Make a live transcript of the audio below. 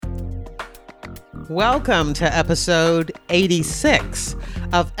Welcome to episode 86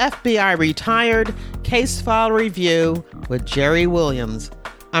 of FBI Retired Case File Review with Jerry Williams.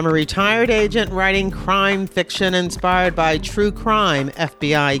 I'm a retired agent writing crime fiction inspired by true crime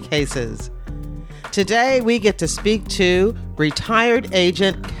FBI cases. Today we get to speak to retired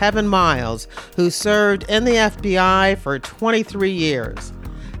agent Kevin Miles, who served in the FBI for 23 years.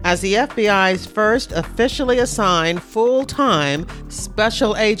 As the FBI's first officially assigned full-time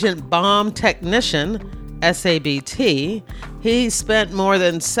Special Agent Bomb Technician, SABT, he spent more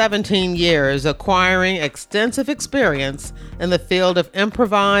than 17 years acquiring extensive experience in the field of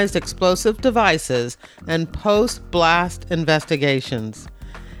improvised explosive devices and post-blast investigations.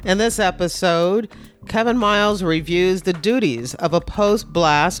 In this episode, Kevin Miles reviews the duties of a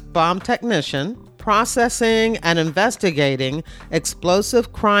post-blast bomb technician, processing and investigating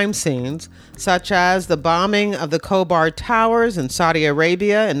explosive crime scenes, such as the bombing of the Khobar Towers in Saudi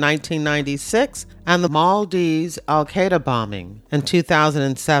Arabia in 1996 and the Maldives Al-Queda bombing in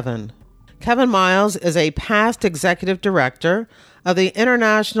 2007. Kevin Miles is a past executive director of the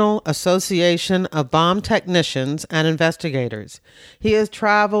International Association of Bomb Technicians and Investigators. He has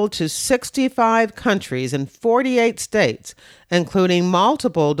traveled to 65 countries in 48 states, including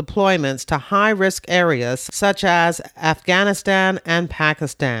multiple deployments to high-risk areas such as Afghanistan and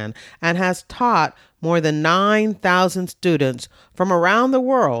Pakistan, and has taught more than 9,000 students from around the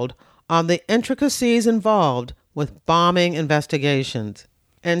world on the intricacies involved with bombing investigations.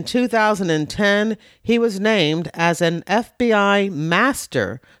 In 2010, he was named as an FBI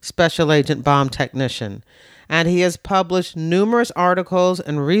Master Special Agent Bomb Technician, and he has published numerous articles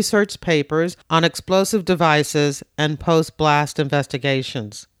and research papers on explosive devices and post-blast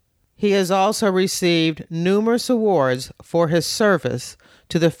investigations. He has also received numerous awards for his service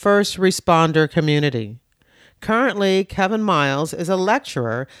to the first responder community. Currently, Kevin Miles is a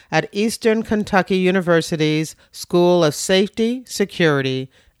lecturer at Eastern Kentucky University's School of Safety, Security,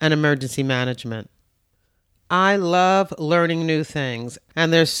 and Emergency Management. I love learning new things,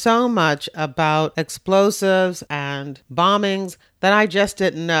 and there's so much about explosives and bombings that I just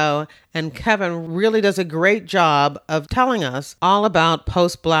didn't know, and Kevin really does a great job of telling us all about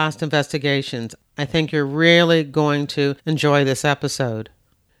post-blast investigations. I think you're really going to enjoy this episode.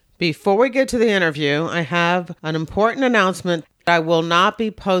 Before we get to the interview, I have an important announcement. I will not be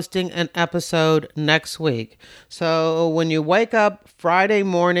posting an episode next week. So when you wake up Friday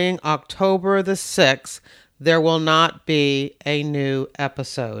morning, October the 6th, there will not be a new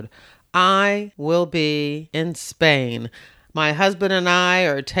episode. I will be in Spain. My husband and I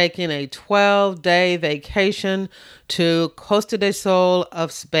are taking a 12-day vacation to Costa del Sol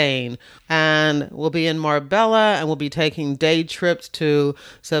of Spain, and we'll be in Marbella, and we'll be taking day trips to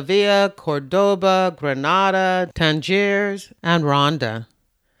Sevilla, Cordoba, Granada, Tangiers, and Ronda.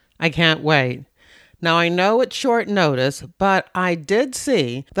 I can't wait. Now, I know it's short notice, but I did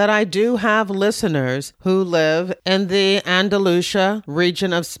see that I do have listeners who live in the Andalusia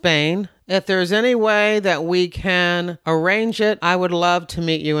region of Spain. If there's any way that we can arrange it, I would love to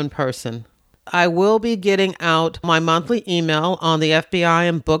meet you in person. I will be getting out my monthly email on the FBI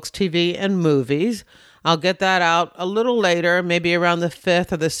and books, TV, and movies. I'll get that out a little later, maybe around the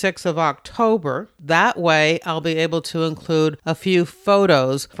 5th or the 6th of October. That way, I'll be able to include a few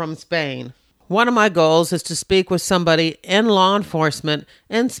photos from Spain. One of my goals is to speak with somebody in law enforcement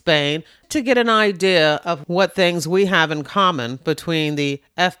in Spain to get an idea of what things we have in common between the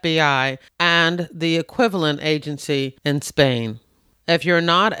FBI and the equivalent agency in Spain. If you're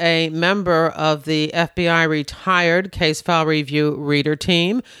not a member of the FBI Retired Case File Review Reader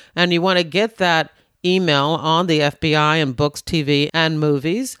Team and you want to get that email on the FBI and books, TV, and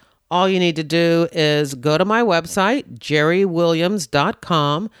movies, all you need to do is go to my website,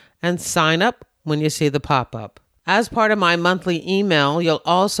 jerrywilliams.com, and sign up when you see the pop-up. As part of my monthly email, you'll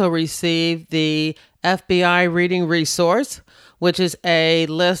also receive the FBI Reading Resource, which is a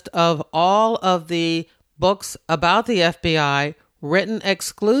list of all of the books about the FBI written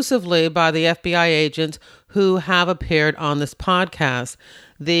exclusively by the FBI agents who have appeared on this podcast.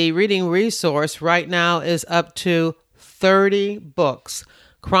 The Reading Resource right now is up to 30 books: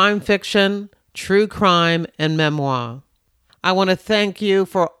 crime fiction, true crime, and memoir. I want to thank you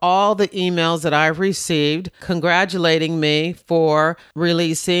for all the emails that I've received congratulating me for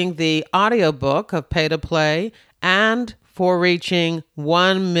releasing the audiobook of Pay to Play and for reaching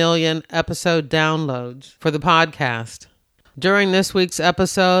 1 million episode downloads for the podcast. During this week's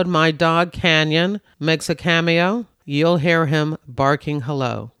episode, my dog Canyon makes a cameo. You'll hear him barking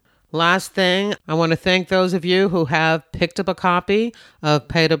hello. Last thing, I want to thank those of you who have picked up a copy of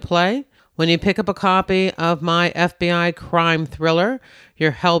Pay to Play. When you pick up a copy of my FBI crime thriller,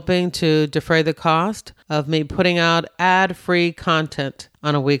 you're helping to defray the cost of me putting out ad-free content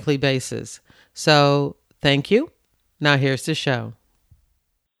on a weekly basis. So, thank you. Now here's the show.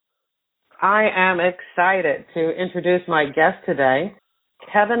 I am excited to introduce my guest today,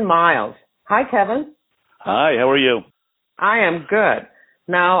 Kevin Miles. Hi, Kevin. Hi, how are you? I am good.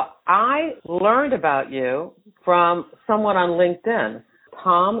 Now, I learned about you from someone on LinkedIn,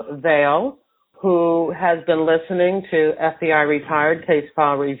 Tom Vale, who has been listening to FBI Retired Case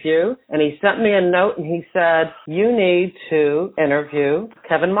File Review, and he sent me a note and he said, you need to interview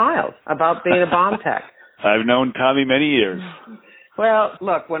Kevin Miles about being a bomb tech. I've known Tommy many years. Well,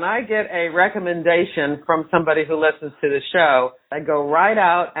 look, when I get a recommendation from somebody who listens to the show, I go right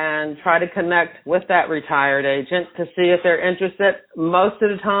out and try to connect with that retired agent to see if they're interested. Most of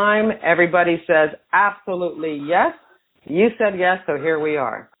the time, everybody says absolutely yes. You said yes, so here we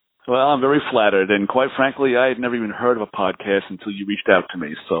are. Well, I'm very flattered, and quite frankly, I had never even heard of a podcast until you reached out to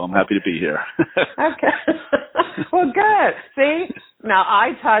me, so I'm happy to be here. Okay. Well, good. See, now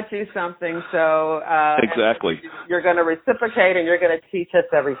I taught you something, so exactly. You're going to reciprocate, and you're going to teach us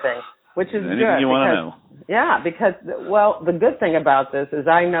everything, which is anything good. You want to know. Yeah, because, well, the good thing about this is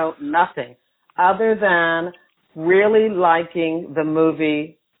I know nothing other than really liking the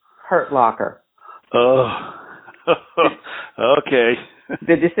movie Hurt Locker. Oh, okay.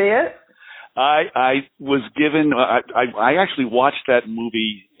 Did you see it? I was given, I actually watched that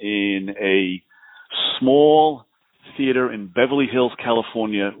movie in a small theater in Beverly Hills,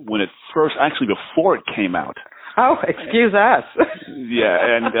 California, when it first, actually before it came out. Oh, excuse us. Yeah,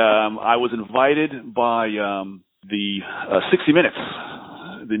 and I was invited by the 60 Minutes,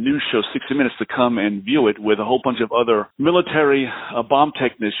 the news show 60 Minutes, to come and view it with a whole bunch of other military bomb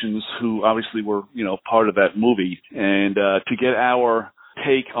technicians who obviously were, part of that movie, and to get our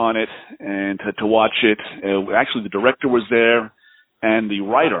take on it and to watch it. Actually, the director was there, and the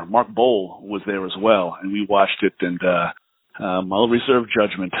writer, Mark Bowl, was there as well, and we watched it, and I'll reserve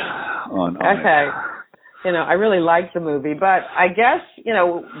judgment on okay. it. I really liked the movie, but I guess,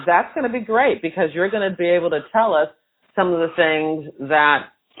 that's going to be great because you're going to be able to tell us some of the things that,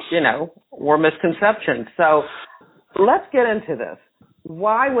 were misconceptions. So let's get into this.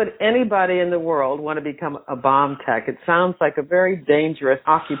 Why would anybody in the world want to become a bomb tech? It sounds like a very dangerous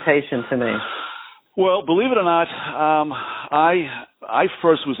occupation to me. Well, believe it or not, I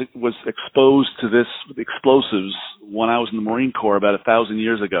first was exposed to this with explosives when I was in the Marine Corps about 1,000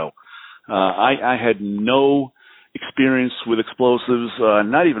 years ago. I had no experience with explosives,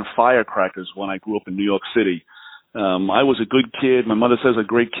 not even firecrackers when I grew up in New York City. I was a good kid. My mother says a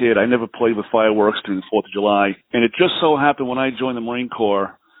great kid. I never played with fireworks during the 4th of July. And it just so happened when I joined the Marine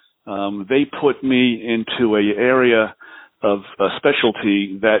Corps, they put me into an area of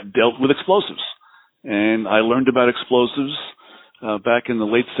specialty that dealt with explosives. And I learned about explosives back in the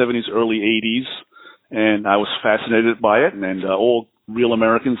late 70s, early 80s. And I was fascinated by it. And all real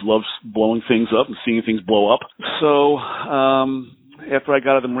Americans love blowing things up and seeing things blow up. So after I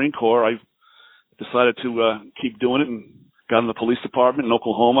got out of the Marine Corps, I decided to keep doing it and got in the police department in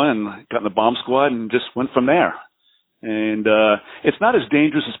Oklahoma and got in the bomb squad and just went from there. And it's not as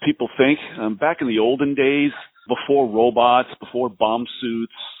dangerous as people think. Back in the olden days, before robots, before bomb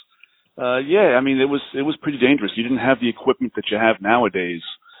suits, it was pretty dangerous. You didn't have the equipment that you have nowadays.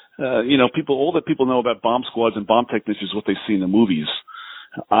 All that people know about bomb squads and bomb technicians is what they see in the movies,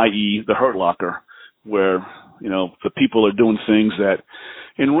 i.e. the Hurt Locker, where, the people are doing things that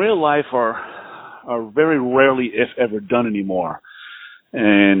in real life are very rarely, if ever, done anymore.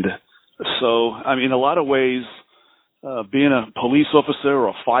 And so, in a lot of ways, being a police officer or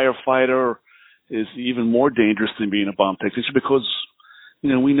a firefighter is even more dangerous than being a bomb technician because,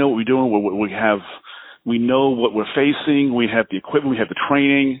 we know what we're doing, we know what we're facing, we have the equipment, we have the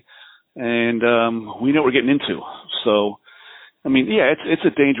training, and we know what we're getting into. So, it's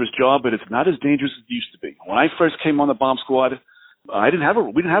a dangerous job, but it's not as dangerous as it used to be. When I first came on the bomb squad, we didn't have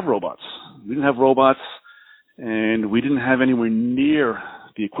robots. We didn't have robots, and we didn't have anywhere near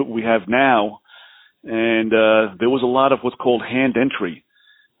the equipment we have now. And there was a lot of what's called hand entry,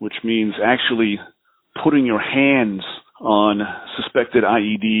 which means actually putting your hands on suspected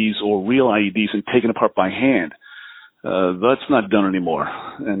IEDs or real IEDs and taking it apart by hand. That's not done anymore.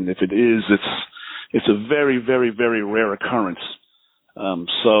 And if it is, it's a very, very, very rare occurrence.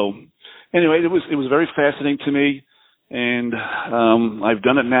 So anyway, it was very fascinating to me. And I've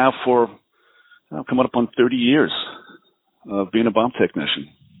done it now for coming up on 30 years of being a bomb technician.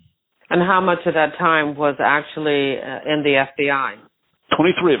 And how much of that time was actually in the FBI?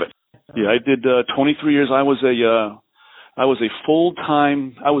 23 of it. Yeah, I did 23 years. I was I was the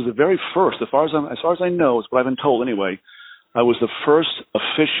very first, as far as I know, it's what I've been told anyway, I was the first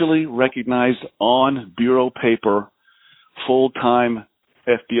officially recognized on bureau paper full-time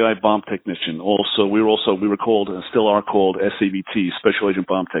FBI bomb technician. We were called, still are called SABT, Special Agent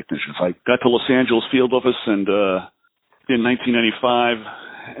Bomb Technicians. I got to Los Angeles field office in 1995,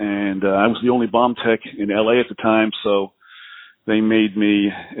 and I was the only bomb tech in LA at the time, so they made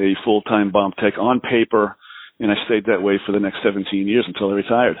me a full-time bomb tech on paper, and I stayed that way for the next 17 years until I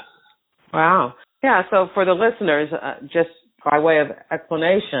retired. Wow. Yeah, so for the listeners, just by way of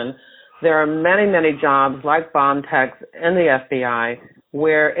explanation, there are many, many jobs like bomb techs in the FBI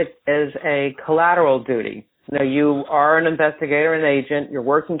where it is a collateral duty. Now, you are an investigator, an agent, you're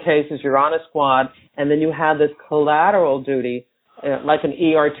working cases, you're on a squad, and then you have this collateral duty, like an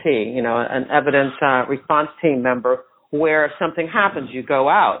ERT, an evidence response team member, where if something happens, you go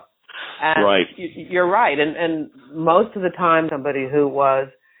out. And right. You're right. And most of the time, somebody who was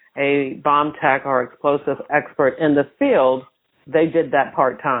a bomb tech or explosive expert in the field, they did that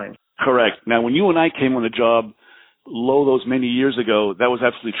part-time. Correct. Now, when you and I came on the job those many years ago, that was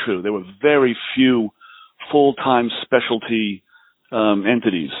absolutely true. There were very few full-time specialty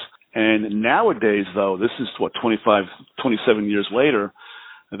entities. And nowadays, though, this is 27 years later,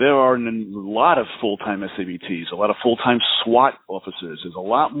 there are a lot of full-time SABTs, a lot of full-time SWAT officers. There's a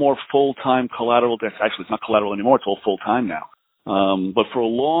lot more full-time collateral. Actually, it's not collateral anymore. It's all full-time now. But for a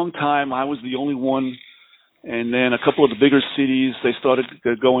long time, I was the only one. And then a couple of the bigger cities, they started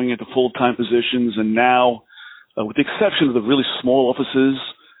going into full-time positions. And now, with the exception of the really small offices,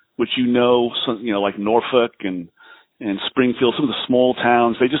 which like Norfolk and Springfield, some of the small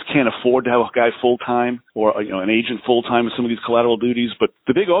towns, they just can't afford to have a guy full-time or, an agent full-time in some of these collateral duties. But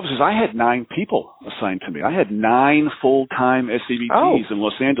the big offices, I had 9 people assigned to me. I had 9 full-time SABTs in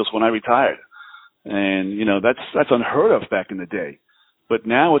Los Angeles when I retired. And, that's unheard of back in the day. But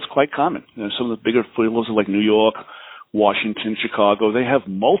now it's quite common. Some of the bigger field offices like New York, Washington, Chicago, they have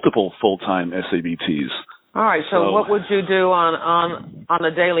multiple full-time SABTs. All right. So what would you do on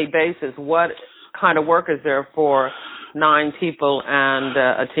a daily basis? What kind of work is there for 9 people and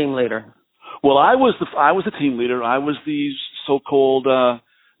a team leader? Well, I was the team leader. I was the so-called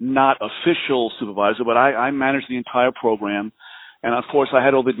not official supervisor, but I managed the entire program. And of course, I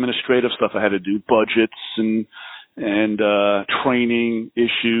had all the administrative stuff I had to do, budgets and training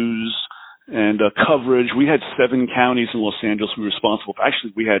issues and coverage. We had 7 counties in Los Angeles we were responsible for.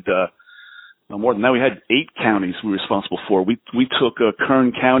 Actually, we had more than that. We had 8 counties we were responsible for. We took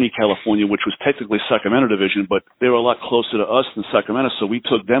Kern County, California, which was technically Sacramento Division, but they were a lot closer to us than Sacramento, so we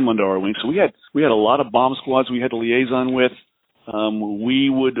took them under our wing. So we had a lot of bomb squads we had a liaison with. We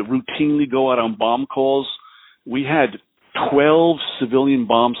would routinely go out on bomb calls. We had 12 civilian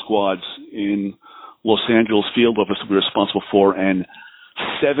bomb squads in Los Angeles field office we were responsible for, and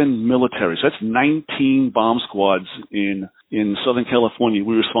 7 military. So that's 19 bomb squads in Southern California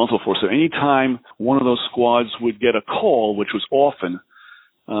we were responsible for. So anytime one of those squads would get a call, which was often,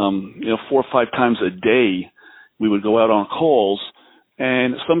 4 or 5 times a day, we would go out on calls.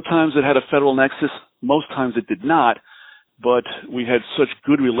 And sometimes it had a federal nexus. Most times it did not. But we had such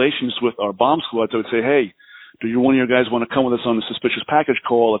good relations with our bomb squads, I would say, hey, do one of your guys want to come with us on a suspicious package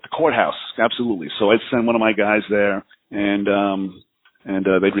call at the courthouse? Absolutely. So I'd send one of my guys there, and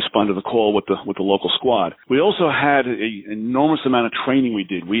they'd respond to the call with the local squad. We also had an enormous amount of training we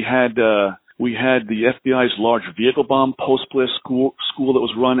did. We had the FBI's large vehicle bomb post-blast school that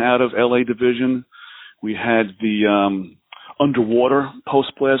was run out of LA Division. We had the underwater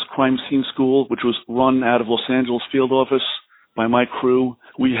post-blast crime scene school, which was run out of Los Angeles field office by my crew.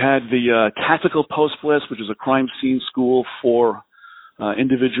 We had the tactical post-blast, which is a crime scene school for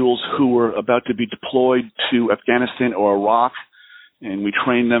individuals who were about to be deployed to Afghanistan or Iraq, and we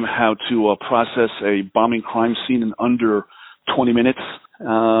trained them how to process a bombing crime scene in under 20 minutes.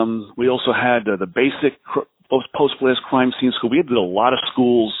 We also had the basic post-blast crime scene school. We did a lot of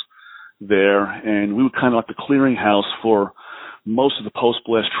schools there, and we were kind of like the clearinghouse for most of the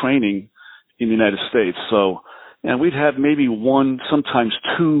post-blast training in the United States. So, and we'd have maybe 1, sometimes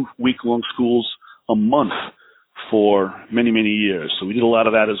 2 week-long schools a month for many, many years. So we did a lot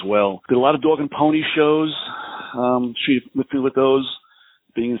of that as well. Did a lot of dog and pony shows. With those,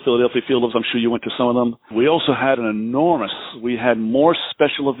 being in Philadelphia field office, I'm sure you went to some of them. We also had we had more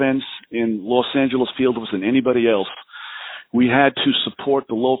special events in Los Angeles field office than anybody else. We had to support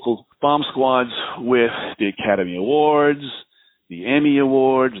the local bomb squads with the Academy Awards, the Emmy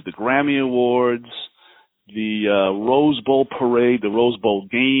Awards, the Grammy Awards, the Rose Bowl parade, the Rose Bowl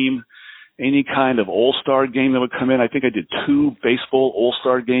game, any kind of all-star game that would come in. I think I did 2 baseball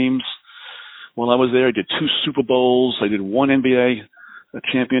all-star games. While I was there, I did 2 Super Bowls. I did 1 NBA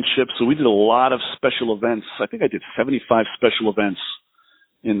championship. So we did a lot of special events. I think I did 75 special events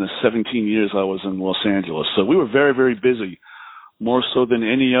in the 17 years I was in Los Angeles. So we were very, very busy, more so than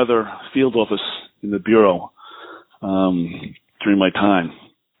any other field office in the Bureau during my time.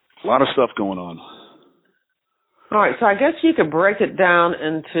 A lot of stuff going on. All right, so I guess you could break it down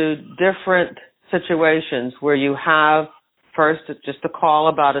into different situations where you have first just a call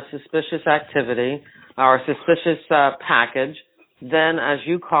about a suspicious activity or a suspicious package. Then, as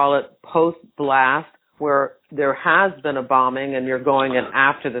you call it, post-blast, where there has been a bombing and you're going in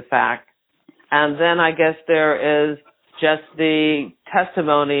after the fact. And then I guess there is just the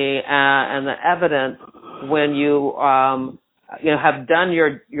testimony and the evidence when you have done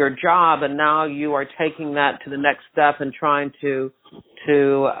your job, and now you are taking that to the next step and trying to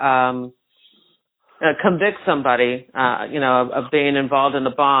convict somebody, of being involved in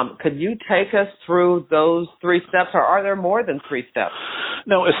the bomb. Could you take us through those 3 steps, or are there more than 3 steps?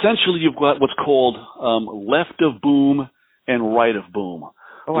 No, essentially you've got what's called left of boom and right of boom.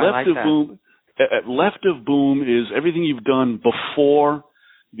 Oh, left I like of that. boom. Left of boom is everything you've done before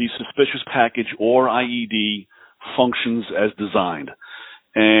the suspicious package or IED functions as designed.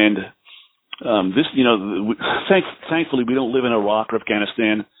 And this, thankfully we don't live in Iraq or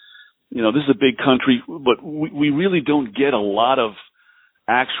Afghanistan. This is a big country, but we really don't get a lot of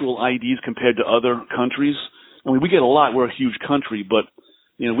actual IEDs compared to other countries. I mean, we get a lot. We're a huge country, but,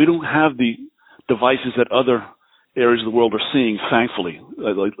 we don't have the devices that other areas of the world are seeing, thankfully,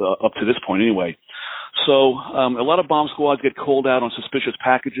 up to this point anyway. So a lot of bomb squads get called out on suspicious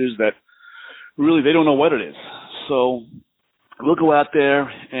packages that really they don't know what it is. So we'll go out there,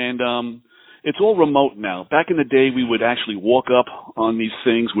 and it's all remote now. Back in the day, we would actually walk up on these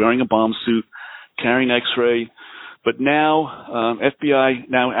things wearing a bomb suit, carrying X-ray. But now, FBI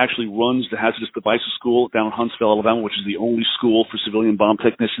now actually runs the Hazardous Devices School down in Huntsville, Alabama, which is the only school for civilian bomb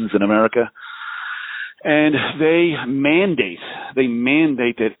technicians in America. And they mandate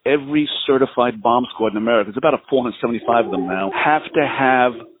that every certified bomb squad in America, there's about 475 of them now, have to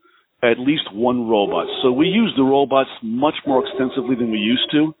have at least 1 robot. So we use the robots much more extensively than we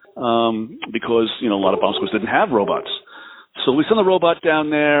used to, because, a lot of bomb squads didn't have robots. So we send the robot down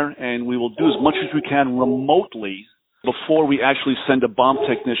there, and we will do as much as we can remotely before we actually send a bomb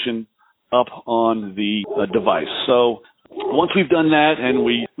technician up on the device. So once we've done that and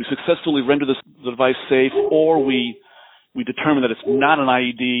we successfully render the device safe, or we determine that it's not an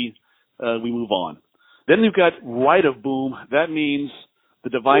IED, we move on. Then we've got right of boom. That means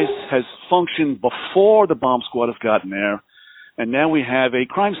the device has functioned before the bomb squad has gotten there, and now we have a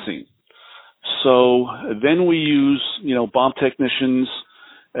crime scene. So then we use, bomb technicians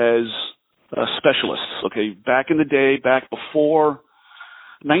as specialists. Okay, back in the day, back before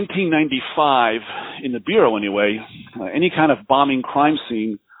 1995, in the Bureau anyway, any kind of bombing crime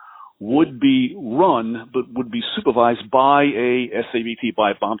scene would be run, but would be supervised by a SABT,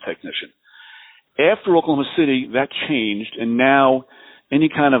 by a bomb technician. After Oklahoma City, that changed, and now any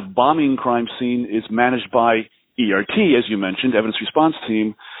kind of bombing crime scene is managed by ERT, as you mentioned, Evidence Response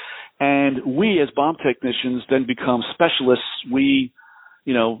Team, and we as bomb technicians then become specialists. We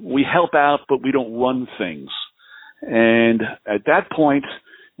help out, but we don't run things. And at that point,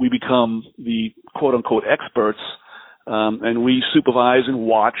 we become the quote-unquote experts, and we supervise and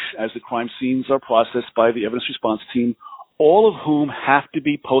watch as the crime scenes are processed by the Evidence Response Team, all of whom have to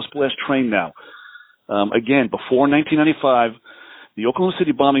be post-blast trained now. Again, before 1995, the Oklahoma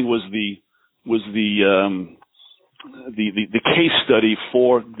City bombing was the case study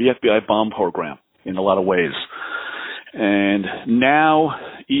for the FBI bomb program in a lot of ways. And now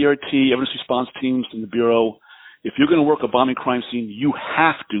ERT, Evidence Response Teams in the Bureau, if you're going to work a bombing crime scene, you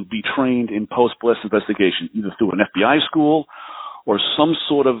have to be trained in post-blast investigation, either through an FBI school or some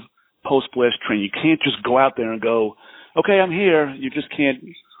sort of post-blast training. You can't just go out there and go, okay, I'm here. You just can't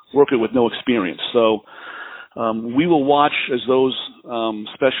work it with no experience. So we will watch as those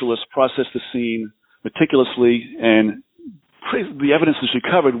specialists process the scene meticulously, and the evidence is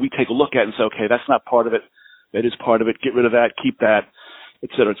recovered. We take a look at it and say, okay, that's not part of it. That is part of it. Get rid of that. Keep that, et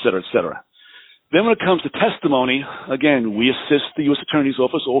cetera, et cetera, et cetera. Then when it comes to testimony, again, we assist the U.S. Attorney's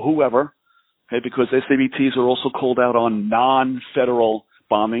Office or whoever, okay, because SABTs are also called out on non-federal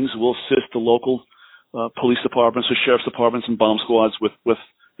bombings. We'll assist the local police departments or sheriff's departments and bomb squads with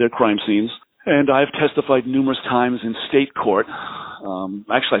their crime scenes. And I've testified numerous times in state court.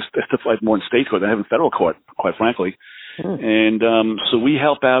 Actually, I testified more in state court than I have in federal court, quite frankly. And so we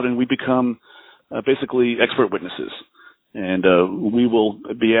help out and we become basically expert witnesses. And we will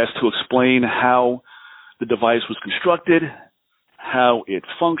be asked to explain how the device was constructed, how it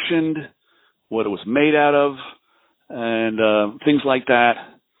functioned, what it was made out of, and things like that.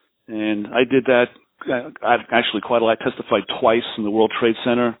 And I did that actually quite a lot. I testified twice in the World Trade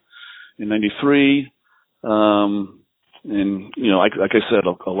Center in '93. And, like I said,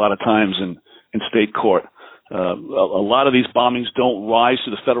 a lot of times in state court. A lot of these bombings don't rise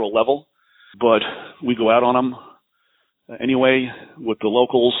to the federal level, but we go out on them anyway with the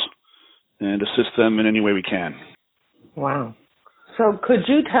locals and assist them in any way we can. Wow. So could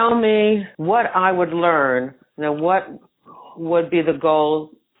you tell me what I would learn, what would be the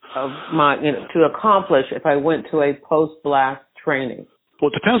goal of my, to accomplish if I went to a post-blast training? Well,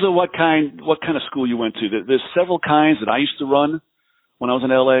 it depends on what kind of school you went to. There's several kinds that I used to run when I was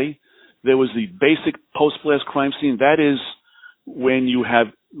in L.A. There was the basic post-blast crime scene. That is when you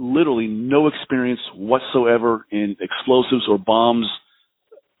have literally no experience whatsoever in explosives or bombs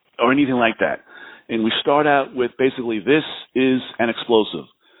or anything like that. And we start out with basically, this is an explosive.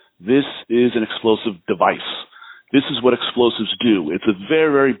 This is an explosive device. This is what explosives do. It's a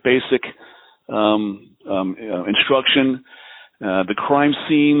very, very basic instruction. The crime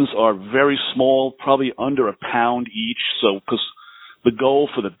scenes are very small, probably under a pound each. So, because the goal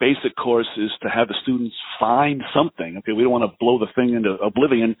for the basic course is to have the students find something. Okay, we don't want to blow the thing into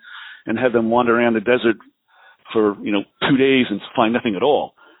oblivion and have them wander around the desert for 2 days and find nothing at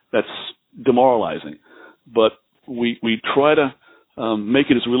all. That's demoralizing. But we try to make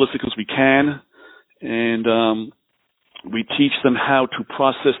it as realistic as we can, and we teach them how to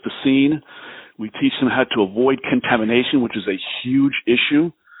process the scene. We teach them how to avoid contamination, which is a huge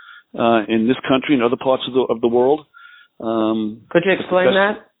issue in this country and other parts of the world. Could you explain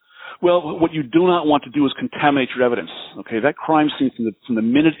that? Well, what you do not want to do is contaminate your evidence. Okay, that crime scene from the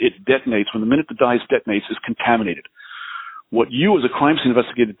minute it detonates, from the minute the device detonates, is contaminated. What you, as a crime scene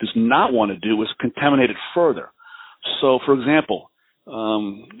investigator, does not want to do is contaminate it further. So, for example,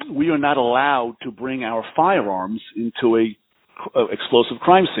 we are not allowed to bring our firearms into a explosive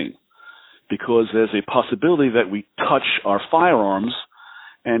crime scene, because there's a possibility that we touch our firearms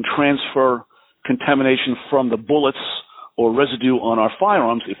and transfer contamination from the bullets or residue on our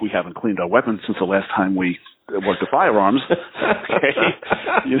firearms if we haven't cleaned our weapons since the last time we worked the firearms. Okay,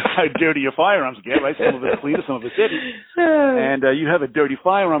 you know how dirty your firearms get, right? Some of it's clean, some of it didn't. And you have a dirty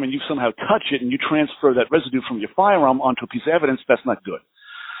firearm and you somehow touch it and you transfer that residue from your firearm onto a piece of evidence. That's not good.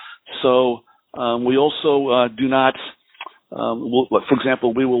 So we also do not. For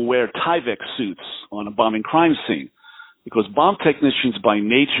example, we will wear Tyvek suits on a bombing crime scene, because bomb technicians by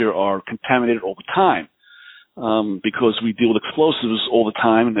nature are contaminated all the time, because we deal with explosives all the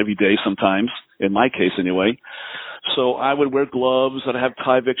time and every day sometimes, in my case anyway. So I would wear gloves, I'd have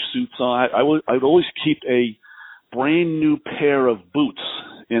Tyvek suits on. I would always keep a brand new pair of boots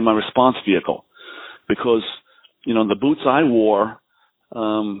in my response vehicle, because, the boots I wore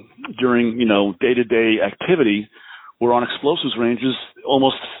during, day-to-day activity were on explosives ranges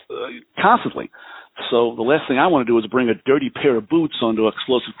almost constantly. So the last thing I want to do is bring a dirty pair of boots onto an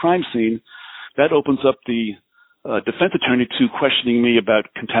explosive crime scene. That opens up the defense attorney to questioning me about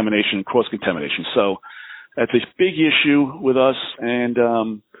contamination, cross-contamination. So that's a big issue with us.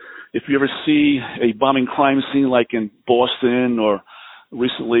 And if you ever see a bombing crime scene like in Boston or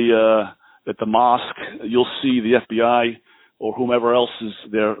recently at the mosque, you'll see the FBI or whomever else is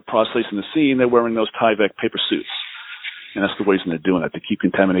there processing the scene. They're wearing those Tyvek paper suits. And that's the reason they're doing it, to keep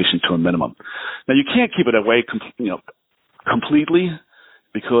contamination to a minimum. Now, you can't keep it away, completely,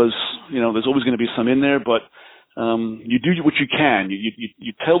 because, there's always going to be some in there, but you do what you can.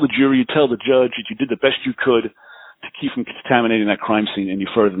 You tell the jury, you tell the judge that you did the best you could to keep from contaminating that crime scene any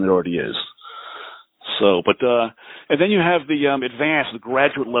further than it already is. So, and then you have the advanced, the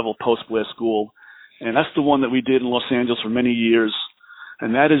graduate level post-blast school, and that's the one that we did in Los Angeles for many years,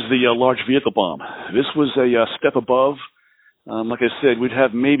 and that is the large vehicle bomb. This was a step above. Like I said, we'd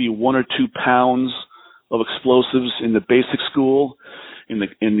have maybe 1 or 2 pounds of explosives in the basic school. In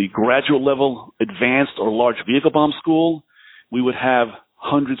the graduate level, advanced or large vehicle bomb school, we would have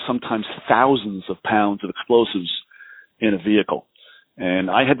hundreds, sometimes thousands of pounds of explosives in a vehicle. And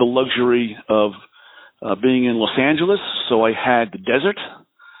I had the luxury of being in Los Angeles, so I had the desert.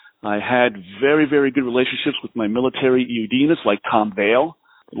 I had very, very good relationships with my military EOD units like Tom Vail.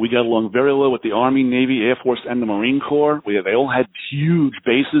 We got along very well with the Army, Navy, Air Force, and the Marine Corps. They all had huge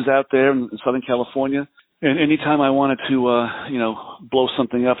bases out there in Southern California. And anytime I wanted to, blow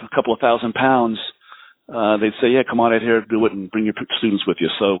something up, a couple of 1,000 pounds, they'd say, yeah, come on out here, do it, and bring your students with you.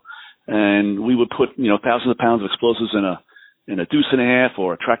 So, and we would put, thousands of pounds of explosives in a deuce and a half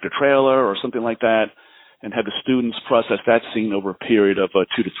or a tractor trailer or something like that, and have the students process that scene over a period of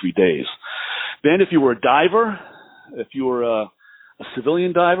 2 to 3 days. Then if you were a diver, if you were a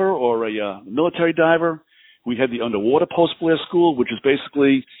civilian diver or a military diver. We had the underwater post-blast school, which is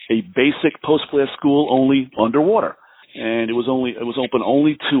basically a basic post-blast school only underwater. And it was open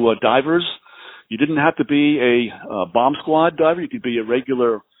only to divers. You didn't have to be a bomb squad diver. You could be a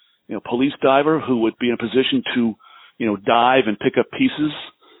regular, police diver who would be in a position to, dive and pick up pieces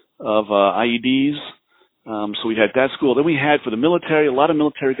of IEDs. So we had that school. Then we had for the military, a lot of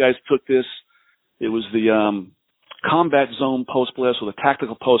military guys took this. It was the combat zone post-blast or the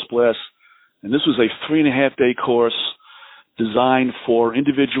tactical post-blast. And this was a 3.5-day course designed for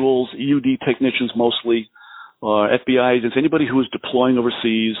individuals, EUD technicians mostly, FBI agents, anybody who was deploying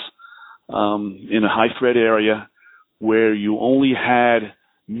overseas in a high-threat area where you only had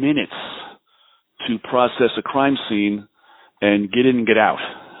minutes to process a crime scene and get in and get out.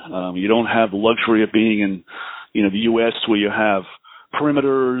 You don't have the luxury of being in, the U.S. where you have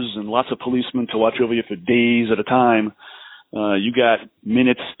perimeters and lots of policemen to watch over you for days at a time. You got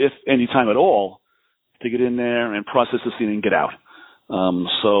minutes, if any time at all, to get in there and process the scene and get out.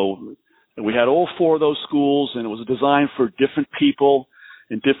 So we had all 4 of those schools, and it was designed for different people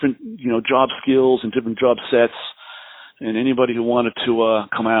and different, job skills and different job sets. And anybody who wanted to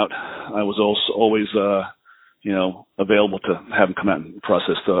come out, I was also always, available to have them come out and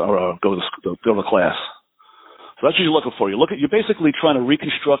process or go to the class. So that's what you're looking for. You're basically trying to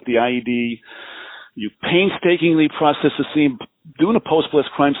reconstruct the IED. You painstakingly process the scene. Doing a post-blast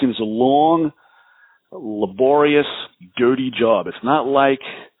crime scene is a long, laborious, dirty job. It's not like,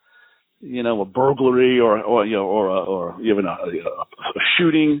 a burglary or even a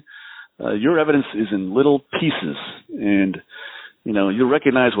shooting. Your evidence is in little pieces, and you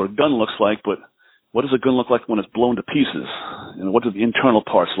recognize what a gun looks like, but what does a gun look like when it's blown to pieces? What do the internal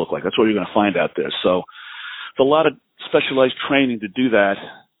parts look like? That's what you're going to find out there. So it's a lot of specialized training to do that,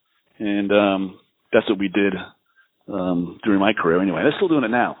 and that's what we did during my career anyway. They're still doing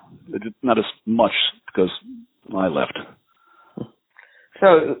it now. Not as much because I left.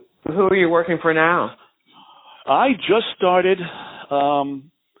 So who are you working for now? I just started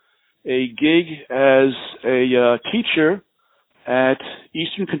a gig as a teacher at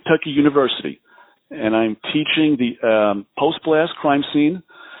Eastern Kentucky University. And I'm teaching the post-blast crime scene,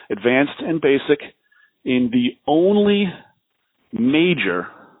 advanced and basic, in the only major,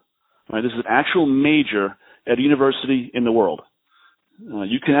 right, this is an actual major at a university in the world.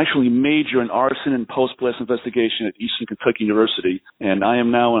 You can actually major in arson and post-blast investigation at Eastern Kentucky University, and I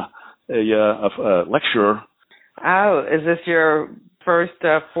am now a lecturer. Oh, is this your first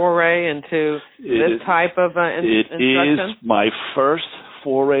foray into this type of instruction? It is my first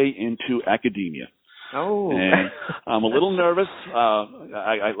foray into academia. Oh. And I'm a little nervous.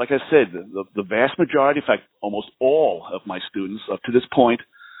 Like I said, the vast majority, in fact, almost all of my students up to this point,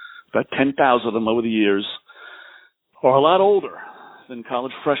 about 10,000 of them over the years, are a lot older than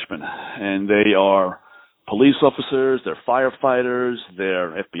college freshmen. And they are police officers, they're firefighters,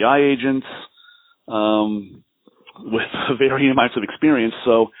 they're FBI agents, with varying amounts of experience.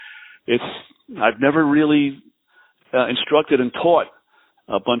 So I've never really instructed and taught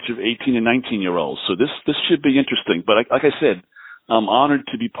a bunch of 18 and 19-year-olds. So this should be interesting. But like I said, I'm honored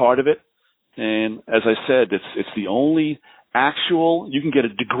to be part of it. And as I said, it's the only actual, you can get a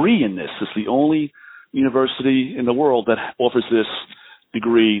degree in this. It's the only university in the world that offers this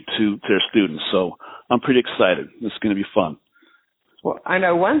degree to their students. So I'm pretty excited. This is going to be fun. Well, I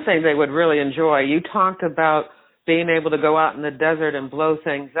know one thing they would really enjoy. You talked about being able to go out in the desert and blow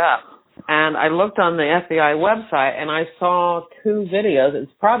things up. And I looked on the FBI website, and I saw 2 videos.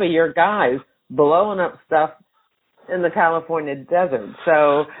 It's probably your guys blowing up stuff in the California desert.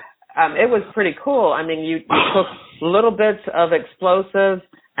 So it was pretty cool. I mean, you took little bits of explosives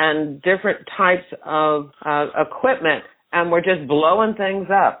and different types of equipment, and we're just blowing things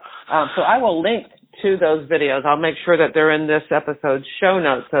up. So I will link to those videos. I'll make sure that they're in this episode's show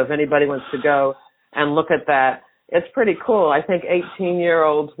notes, so if anybody wants to go and look at that. It's pretty cool. I think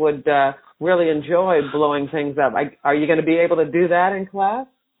 18-year-olds would really enjoy blowing things up. Are you going to be able to do that in class?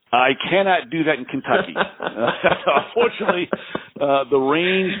 I cannot do that in Kentucky. Unfortunately, the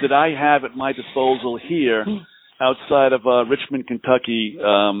range that I have at my disposal here outside of Richmond, Kentucky,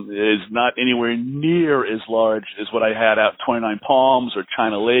 is not anywhere near as large as what I had out in 29 Palms or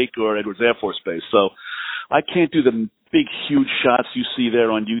China Lake or Edwards Air Force Base. So I can't do the big, huge shots you see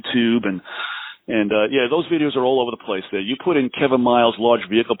there on YouTube. And those videos are all over the place there. You put in Kevin Miles' large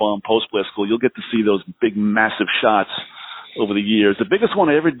vehicle bomb post-blast school, you'll get to see those big, massive shots over the years. The biggest one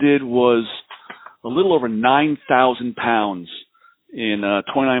I ever did was a little over 9,000 pounds in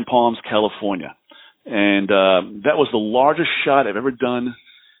 29 Palms, California. And that was the largest shot I've ever done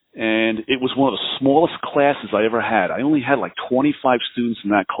and it was one of the smallest classes I ever had. I only had like 25 students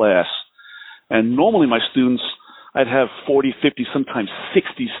in that class, and normally my students, I'd have 40, 50, sometimes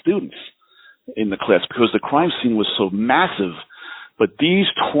 60 students in the class because the crime scene was so massive. But these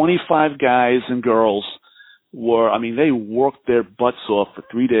 25 guys and girls they worked their butts off for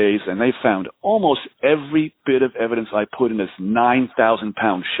 3 days, and they found almost every bit of evidence I put in this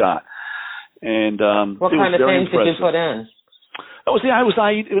 9,000-pound shot. And what kind of things did you put in? The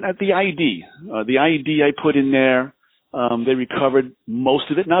IED. The IED I put in there. They recovered most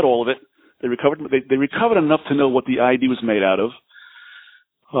of it, not all of it. They recovered enough to know what the IED was made out of.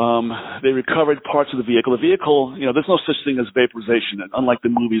 They recovered parts of the vehicle. The vehicle, there's no such thing as vaporization, unlike the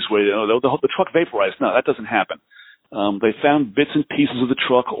movies where the truck vaporized. No, that doesn't happen. They found bits and pieces of the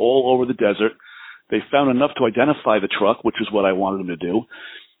truck all over the desert. They found enough to identify the truck, which is what I wanted them to do.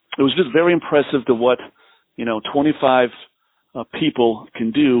 It was just very impressive to what 25 people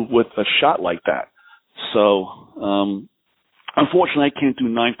can do with a shot like that. So, unfortunately, I can't do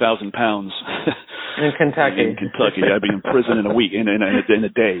 9,000 pounds in Kentucky. In Kentucky, I'd be in prison in a week, in a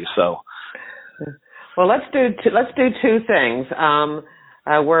day. So, well, let's do two things.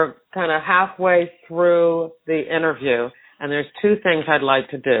 We're kind of halfway through the interview, and there's two things I'd like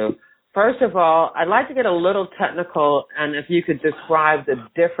to do. First of all, I'd like to get a little technical, and if you could describe the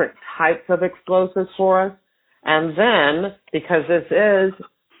different types of explosives for us. And then, because this is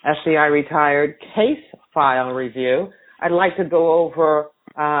FBI retired case file review, I'd like to go over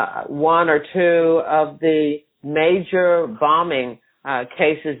one or two of the major bombing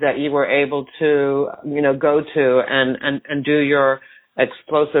cases that you were able to, go to and do your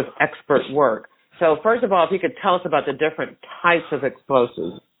explosive expert work. So first of all, if you could tell us about the different types of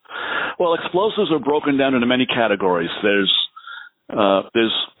explosives. Well, explosives are broken down into many categories. There's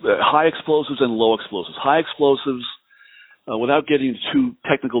high explosives and low explosives. High explosives, without getting into too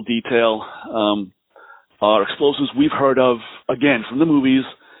technical detail, are explosives we've heard of, again, from the movies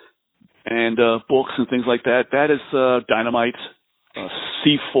and books and things like that. That is dynamite,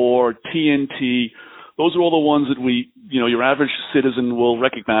 C4, TNT. Those are all the ones that your average citizen will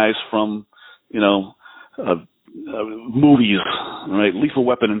recognize from, movies, right? Lethal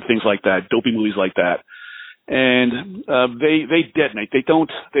Weapon and things like that, dopey movies like that. And they detonate. They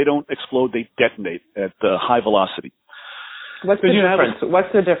don't explode. They detonate at high velocity. What's the difference?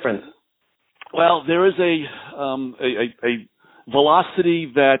 What's the difference? Well, there is a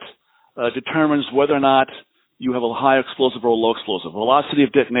velocity that determines whether or not you have a high explosive or a low explosive. Velocity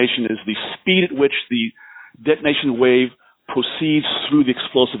of detonation is the speed at which the detonation wave proceeds through the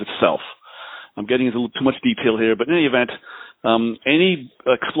explosive itself. I'm getting into a little too much detail here, but in any event, any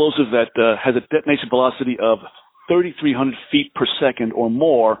explosive that has a detonation velocity of 3,300 feet per second or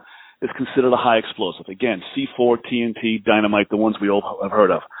more is considered a high explosive. Again, C4, TNT, dynamite, the ones we all have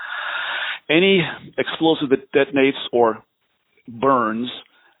heard of. Any explosive that detonates or burns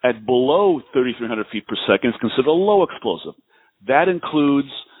at below 3,300 feet per second is considered a low explosive. That includes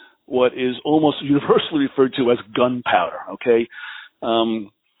what is almost universally referred to as gunpowder, okay?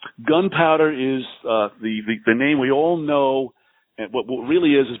 Gunpowder is the name we all know, and what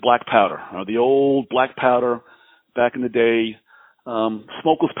really is black powder. The old black powder back in the day,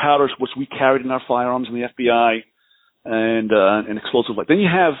 smokeless powders, which we carried in our firearms in the FBI, and explosive light. Then you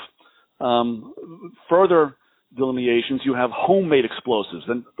have further delineations. You have homemade explosives,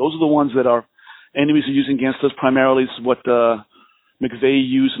 and those are the ones that our enemies are using against us primarily. This is what McVeigh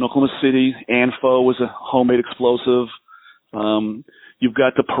used in Oklahoma City. ANFO was a homemade explosive. You've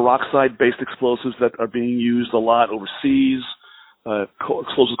got the peroxide-based explosives that are being used a lot overseas.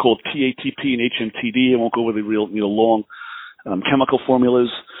 Explosives called TATP and HMTD. I won't go over the real, long chemical formulas.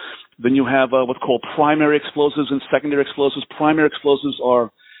 Then you have what's called primary explosives and secondary explosives. Primary explosives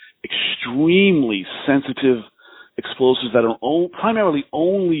are extremely sensitive explosives that are primarily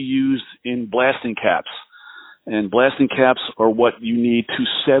only used in blasting caps. And blasting caps are what you need to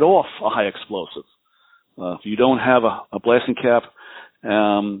set off a high explosive. If you don't have a blasting cap,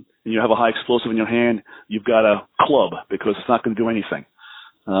 and you have a high explosive in your hand, you've got a club because it's not going to do anything.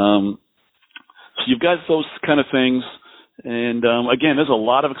 So you've got those kind of things. And, again, there's a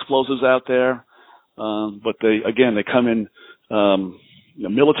lot of explosives out there. But they come in,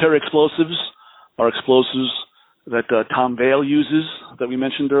 military explosives are explosives that Tom Vail uses that we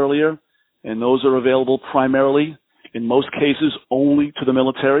mentioned earlier. And those are available primarily, in most cases, only to the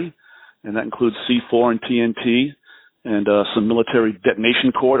military. And that includes C4 and TNT. And some military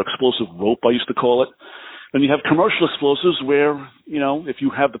detonation cord, explosive rope, I used to call it. Then you have commercial explosives where, if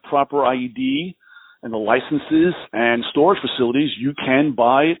you have the proper IED and the licenses and storage facilities, you can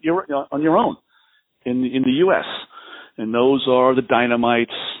buy it on your own in the U.S. And those are the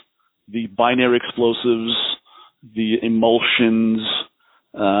dynamites, the binary explosives, the emulsions,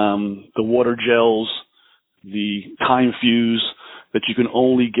 the water gels, the time fuse that you can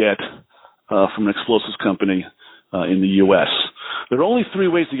only get from an explosives company in the U.S. There are only three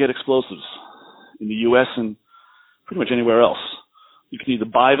ways to get explosives in the U.S. and pretty much anywhere else. You can either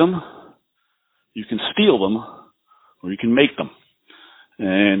buy them, you can steal them, or you can make them.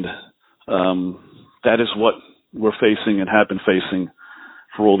 And that is what we're facing and have been facing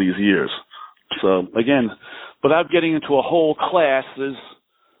for all these years. So, again, without getting into a whole class, there's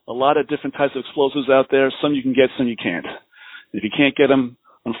a lot of different types of explosives out there. Some you can get, some you can't. If you can't get them,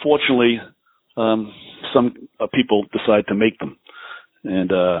 unfortunately, some people decide to make them. And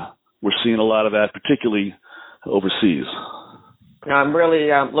we're seeing a lot of that, particularly overseas. Now, I'm really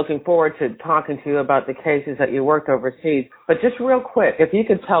looking forward to talking to you about the cases that you worked overseas. But just real quick, if you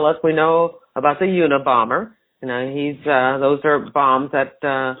could tell us, we know about the Unabomber. You know, those are bombs that,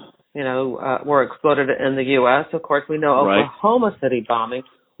 were exploded in the U.S. Of course, we know Oklahoma City bombing.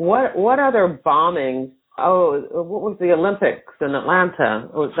 What other bombings? Oh, what was the Olympics in Atlanta?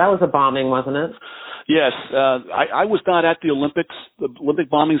 That was a bombing, wasn't it? Yes. I was not at the Olympics, the Olympic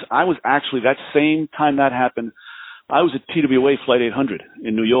bombings. I was actually, that same time that happened, I was at TWA Flight 800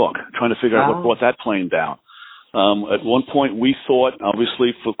 in New York trying to figure out what brought that plane down. At one point we thought,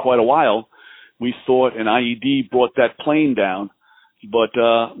 obviously for quite a while, we thought an IED brought that plane down. But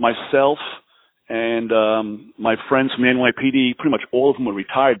myself and my friends from NYPD, pretty much all of them were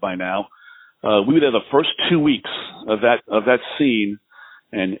retired by now. We were there the first 2 weeks of that scene,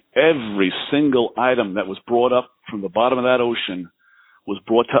 and every single item that was brought up from the bottom of that ocean was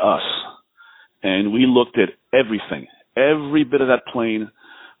brought to us. And we looked at everything. Every bit of that plane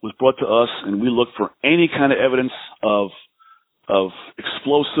was brought to us, and we looked for any kind of evidence of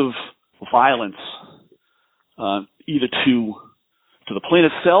explosive violence, either to the plane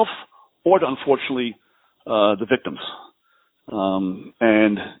itself or to, unfortunately, the victims.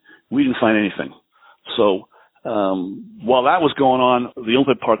 And we didn't find anything. So while that was going on, the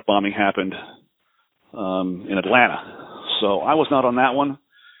Olympic Park bombing happened in Atlanta. So I was not on that one,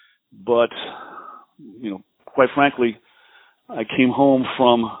 but quite frankly, I came home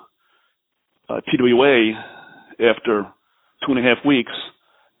from TWA after 2.5 weeks,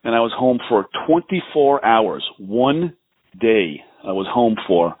 and I was home for 24 hours, 1 day I was home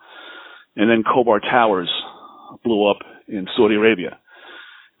for, and then Khobar Towers blew up in Saudi Arabia.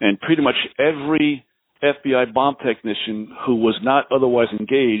 And pretty much every FBI bomb technician who was not otherwise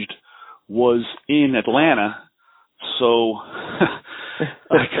engaged was in Atlanta. So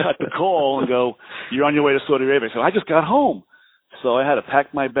I got the call and go, "You're on your way to Saudi Arabia." So I just got home. So I had to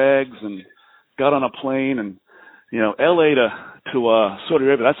pack my bags and got on a plane. And, LA to Saudi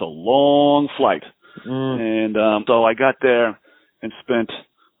Arabia, that's a long flight. And so I got there and spent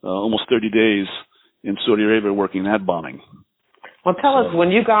almost 30 days in Saudi Arabia working that bombing. Well, tell us,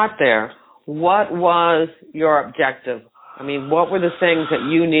 when you got there, what was your objective? I mean, what were the things that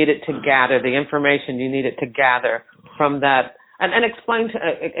you needed to gather, the information you needed to gather from that? And explain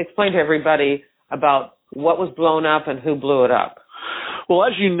to everybody about what was blown up and who blew it up. Well,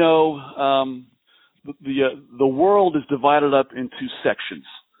 as you know, the world is divided up into sections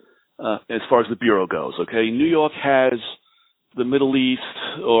as far as the Bureau goes, okay? New York has the Middle East,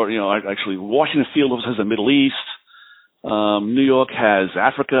 or, actually Washington Field has the Middle East. New York has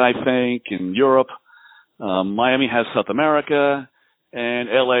Africa, I think, and Europe. Miami has South America, and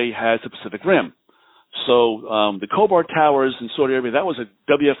LA has the Pacific Rim. So the Khobar Towers in Saudi Arabia, that was a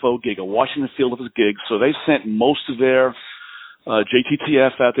WFO gig, a Washington Field Office gig. So they sent most of their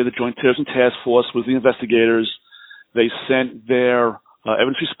JTTF out there, the Joint Terrorism Task Force, with the investigators. They sent their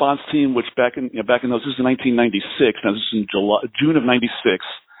evidence response team, which back in those, this is in 1996. Now this is in June of '96,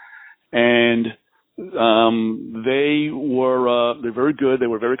 and they're very good. They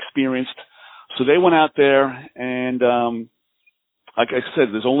were very experienced. So they went out there, and like I said,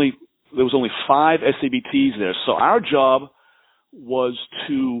 there was only 5 SABTs there. So our job was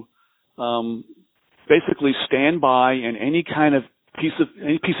to basically stand by, and any piece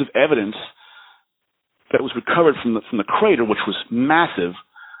of evidence that was recovered from the crater, which was massive,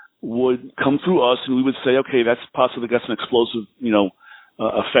 would come through us, and we would say, okay, that's possibly got some explosive,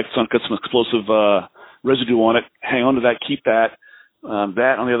 effects on, got some explosive residue on it. Hang on to that, keep that.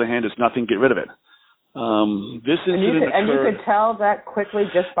 That, on the other hand, is nothing. Get rid of it. This incident occurred. And you could tell that quickly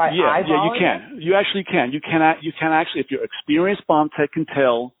just by eyeballing? Yeah, you can. You actually can. You can actually, if you're experienced bomb tech, can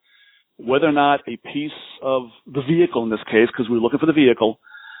tell whether or not a piece of the vehicle, in this case, because we were looking for the vehicle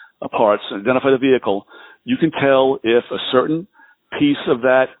parts, identify the vehicle, you can tell if a certain piece of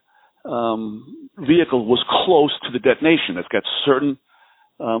that vehicle was close to the detonation. It's got certain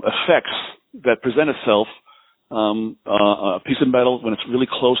effects that present itself, a piece of metal when it's really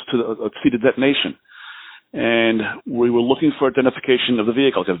close to a seat of detonation. And we were looking for identification of the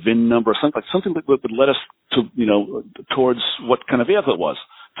vehicle, like a VIN number, something that would let us to, towards what kind of vehicle it was,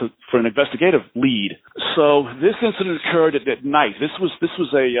 for an investigative lead. So this incident occurred at night. This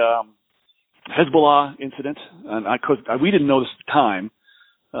was a Hezbollah incident, and we didn't know this at the time.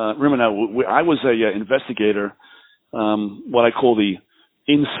 Remember now, I was a investigator, what I call the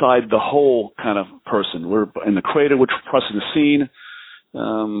inside the hole kind of person. We're in the crater, we're pressing the scene.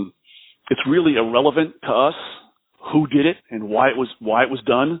 It's really irrelevant to us who did it and why it was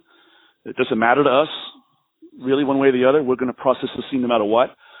done. It doesn't matter to us, really, one way or the other. We're going to process the scene no matter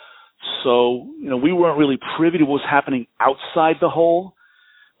what. So, we weren't really privy to what was happening outside the hole,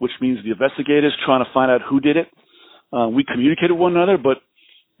 which means the investigators trying to find out who did it. We communicated with one another, but,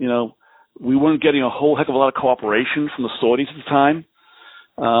 we weren't getting a whole heck of a lot of cooperation from the Saudis at the time.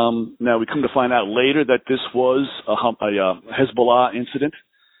 Now, we come to find out later that this was a Hezbollah incident,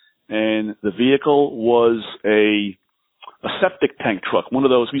 and the vehicle was a septic tank truck, one of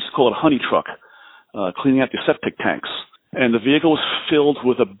those, we used to call it a honey truck, cleaning out the septic tanks. And the vehicle was filled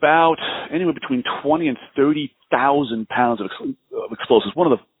with about anywhere between 20 and 30,000 pounds of explosives,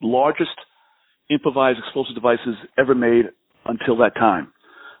 one of the largest improvised explosive devices ever made until that time.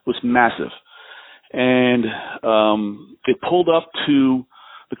 It was massive. And it pulled up to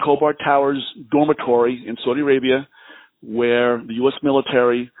the Khobar Towers dormitory in Saudi Arabia, where the U.S.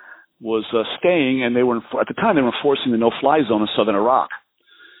 military was staying, and at the time they were enforcing the no-fly zone in southern Iraq.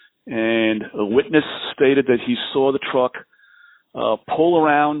 And a witness stated that he saw the truck pull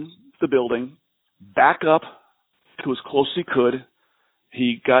around the building, back up to as close as he could.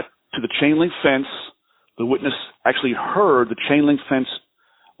 He got to the chain link fence. The witness actually heard the chain link fence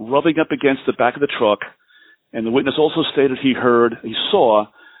rubbing up against the back of the truck. And the witness also stated he saw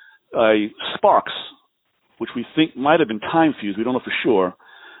sparks, which we think might have been time fuse. We don't know for sure,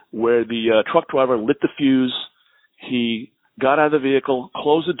 where the truck driver lit the fuse. He got out of the vehicle,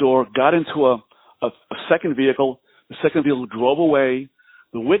 closed the door, got into a second vehicle. The second vehicle drove away.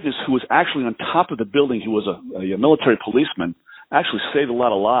 The witness, who was actually on top of the building, he was a military policeman, actually saved a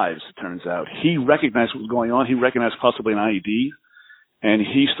lot of lives, it turns out. He recognized what was going on. He recognized possibly an IED, and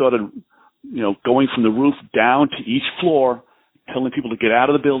he started, going from the roof down to each floor, telling people to get out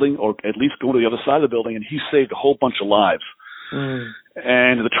of the building or at least go to the other side of the building, and he saved a whole bunch of lives.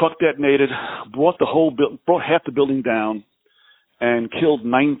 And the truck detonated, brought half the building down, and killed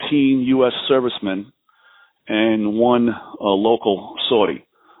 19 U.S. servicemen and one local Saudi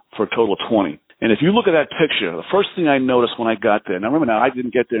for a total of 20. And if you look at that picture, the first thing I noticed when I got there, now remember now, I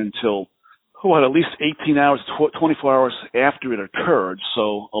didn't get there until, at least 18 hours, 24 hours after it occurred.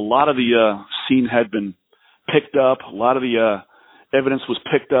 So a lot of the scene had been picked up. A lot of the evidence was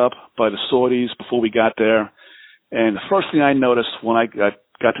picked up by the Saudis before we got there. And the first thing I noticed when I got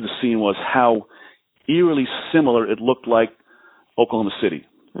to the scene was how eerily similar it looked like Oklahoma City.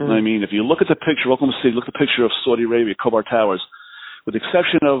 I mean, if you look at the picture of Oklahoma City, look at the picture of Saudi Arabia, Khobar Towers, with the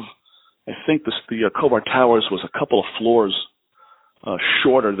exception of, I think the Khobar Towers was a couple of floors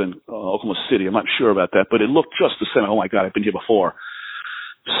shorter than Oklahoma City. I'm not sure about that, but it looked just the same. Oh my God, I've been here before.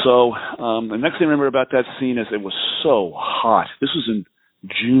 So the next thing I remember about that scene is it was so hot. This was in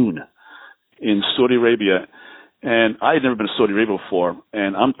June in Saudi Arabia, and I had never been to Saudi Arabia before,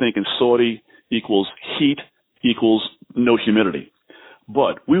 and I'm thinking Saudi equals heat equals no humidity.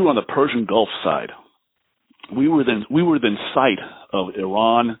 But we were on the Persian Gulf side. We were within sight of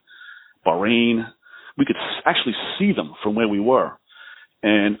Iran, Bahrain. We could actually see them from where we were.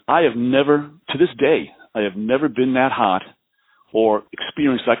 And I have never, to this day, been that hot or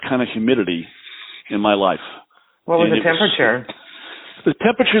experienced that kind of humidity in my life. What was the temperature? The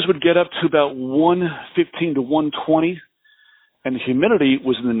temperatures would get up to about 115 to 120, and the humidity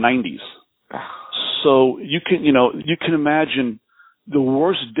was in the 90s. So you can imagine the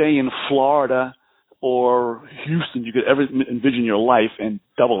worst day in Florida or Houston you could ever envision in your life, and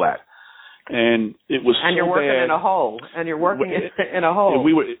double that. And it was and so you're working bad. in a hole. And you're working in a hole.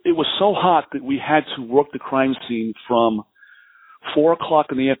 It was so hot that we had to work the crime scene from 4 o'clock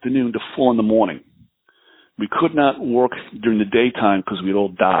in the afternoon to 4 in the morning. We could not work during the daytime because we'd all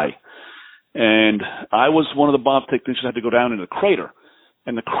die. And I was one of the bomb technicians who had to go down in the crater.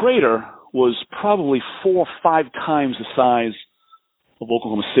 And the crater was probably 4 or 5 times the size of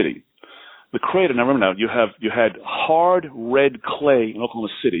Oklahoma City. The crater, now remember now, you had hard red clay in Oklahoma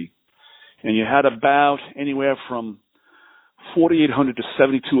City, and you had about anywhere from 4,800 to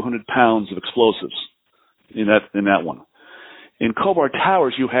 7,200 pounds of explosives in that one. In Khobar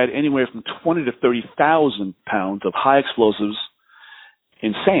Towers, you had anywhere from 20 to 30,000 pounds of high explosives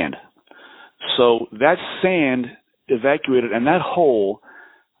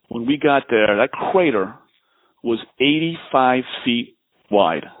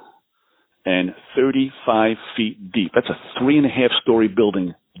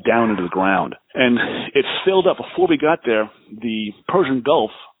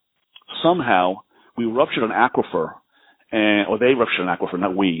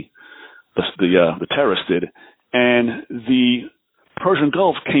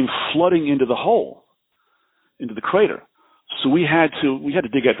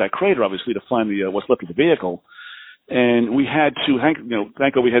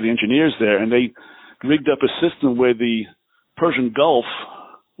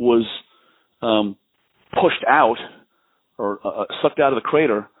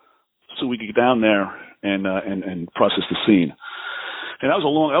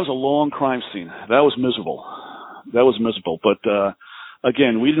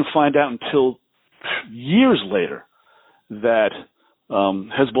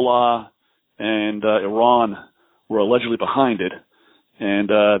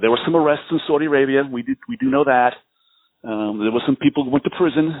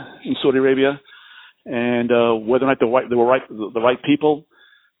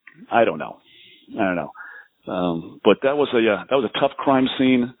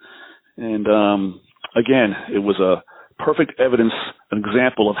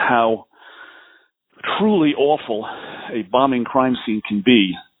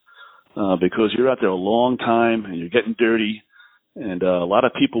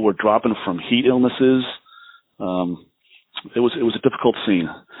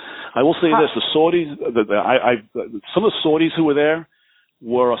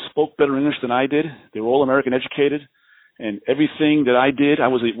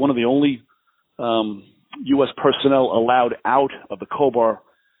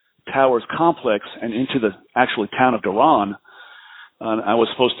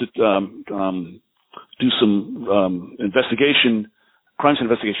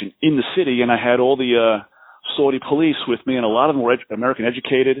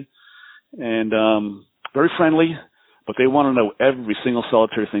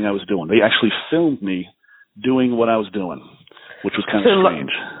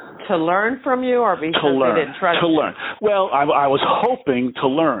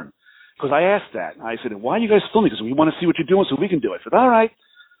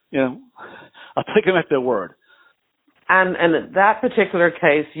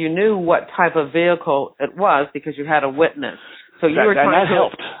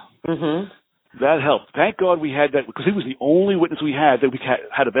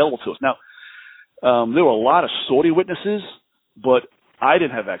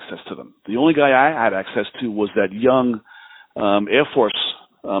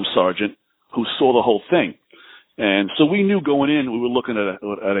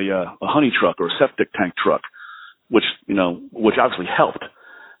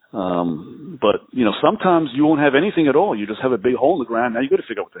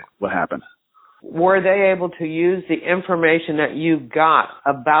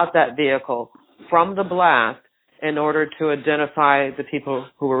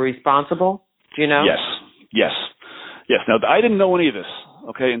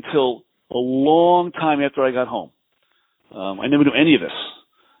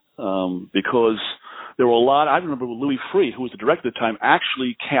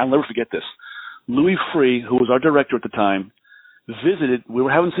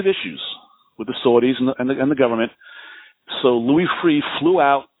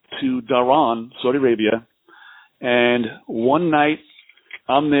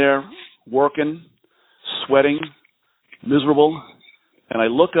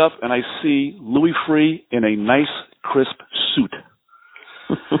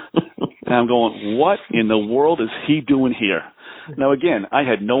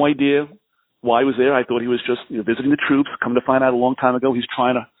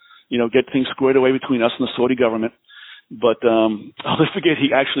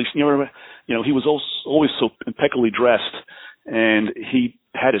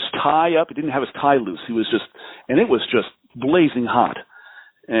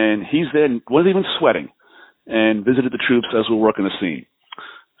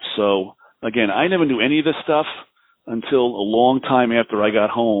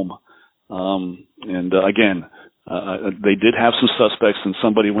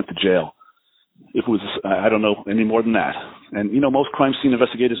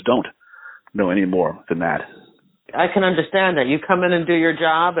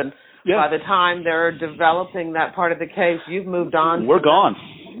by the time they're developing that part of the case, you've moved on. We're gone.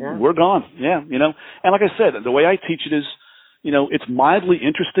 Yeah. We're gone. Yeah, And like I said, the way I teach it is, it's mildly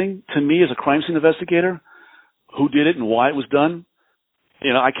interesting to me as a crime scene investigator who did it and why it was done.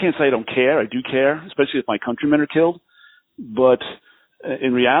 I can't say I don't care. I do care, especially if my countrymen are killed. But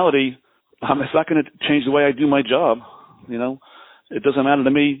in reality, it's not going to change the way I do my job. It doesn't matter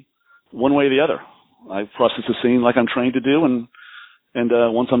to me one way or the other. I process the scene like I'm trained to do, and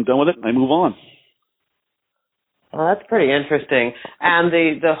once I'm done with it, I move on. Well, that's pretty interesting. And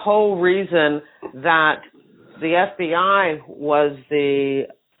the whole reason that the FBI was the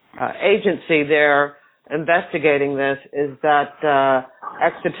agency there investigating this is that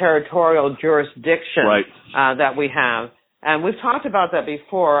extraterritorial jurisdiction that we have. And we've talked about that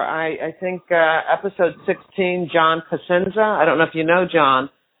before. I think episode 16, John Cosenza, I don't know if you know John,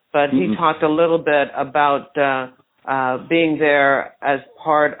 but he talked a little bit about being there as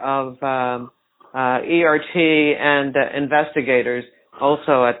part of ERT and investigators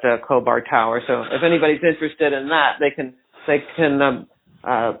also at the Khobar Towers. So if anybody's interested in that, they can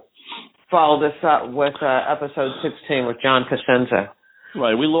follow this up with episode 16 with John Cosenza.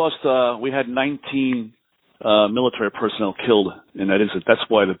 Right. We had 19 military personnel killed in that incident. That's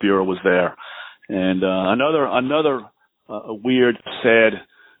why the Bureau was there. And another weird, sad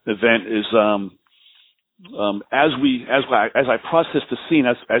event is as I processed the scene,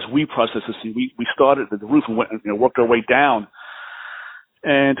 as we processed the scene, we started at the roof and worked our way down,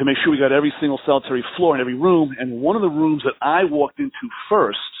 and to make sure we got every single solitary floor in every room. And one of the rooms that I walked into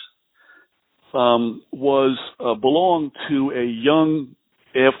first belonged to a young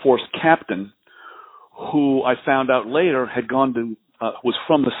Air Force captain who I found out later had was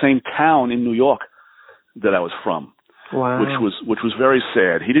from the same town in New York that I was from. Wow. Which was very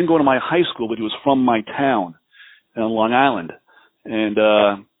sad. He didn't go to my high school, but he was from my town on Long Island, and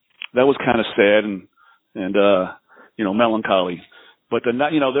that was kind of sad and melancholy. But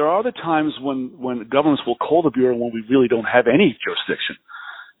there are other times when governments will call the Bureau when we really don't have any jurisdiction,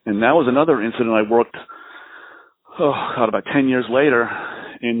 and that was another incident I worked. About 10 years later,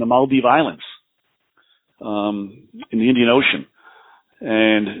 in the Maldives Islands, in the Indian Ocean.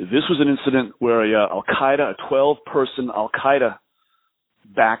 And this was an incident where a 12-person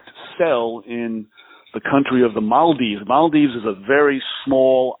Al-Qaeda-backed cell in the country of the Maldives. Maldives is a very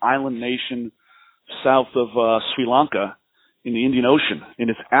small island nation south of Sri Lanka in the Indian Ocean, and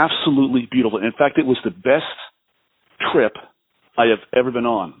it's absolutely beautiful. In fact, it was the best trip I have ever been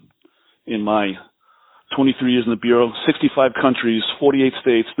on in my 23 years in the Bureau, 65 countries, 48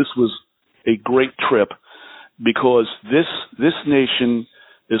 states. This was a great trip, because this nation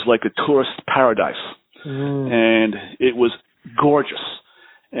is like a tourist paradise, and it was gorgeous.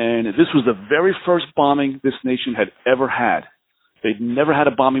 And this was the very first bombing this nation had ever had. They'd never had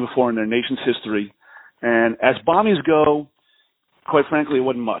a bombing before in their nation's history. And as bombings go, quite frankly, it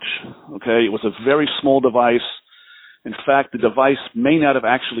wasn't much. Okay, it was a very small device. In fact, the device may not have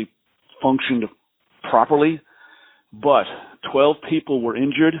actually functioned properly, but 12 people were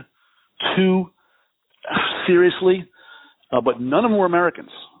injured, 2 seriously, but none of them were Americans.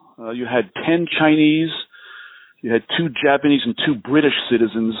 You had 10 Chinese, you had 2 Japanese and 2 British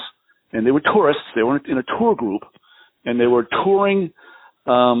citizens, and they were tourists. They weren't in a tour group, and they were touring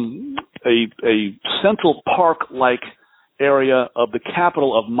a Central Park-like area of the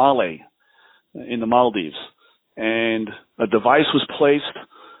capital of Malé in the Maldives. And a device was placed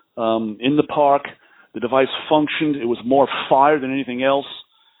in the park. The device functioned. It was more fire than anything else.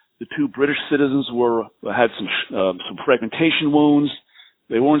 The 2 British citizens had some fragmentation wounds.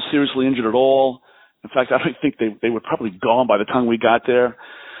 They weren't seriously injured at all. In fact, I don't think they were probably gone by the time we got there.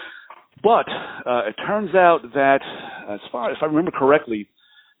 But it turns out that, if I remember correctly,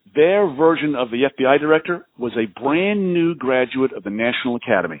 their version of the FBI director was a brand new graduate of the National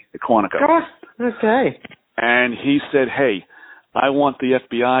Academy at Quantico. Okay. And he said, "Hey, I want the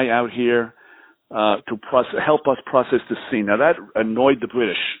FBI out here to help us process this scene." Now, that annoyed the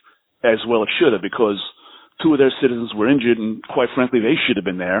British, as well it should have, because 2 of their citizens were injured, and quite frankly, they should have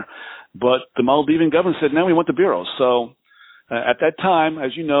been there. But the Maldivian government said, "No, we want the Bureau." So at that time,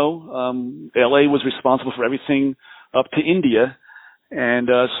 as you know, LA was responsible for everything up to India. And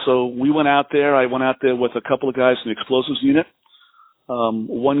so we went out there. I went out there with a couple of guys from the explosives unit.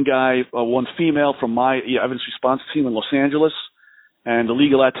 One female from my evidence response team in Los Angeles, and the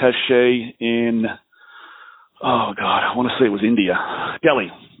legal attaché in, I want to say it was India, Delhi.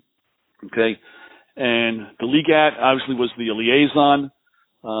 Okay. And the legat obviously was the liaison.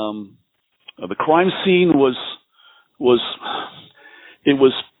 The crime scene was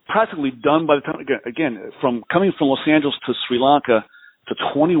practically done by the time, again, from coming from Los Angeles to Sri Lanka It's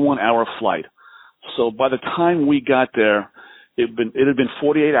a 21-hour flight. So by the time we got there, it had been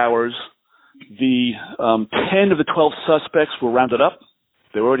 48 hours. The 10 of the 12 suspects were rounded up.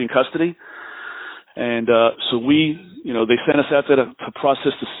 They were already in custody. And so they sent us out there to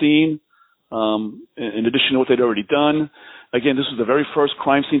process the scene, in addition to what they'd already done. Again, this was the very first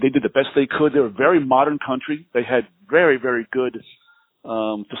crime scene. They did the best they could. They were a very modern country. They had very, very good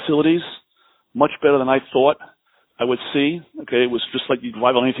facilities, much better than I thought I would see. Okay, it was just like you'd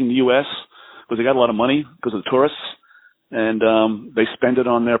rival anything in the U.S. because they got a lot of money because of the tourists. And they spend it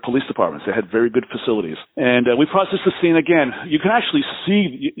on their police departments. They had very good facilities. And we processed the scene again. You can actually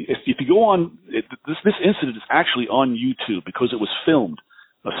see, if you go on, this incident is actually on YouTube because it was filmed.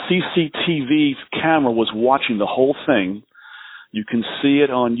 A CCTV camera was watching the whole thing. You can see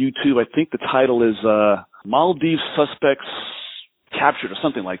it on YouTube. I think the title is Maldives Suspects Captured or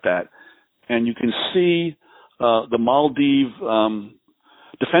something like that. And you can see the Maldives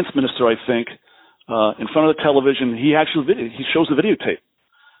defense minister, I think, in front of the television. He shows the videotape.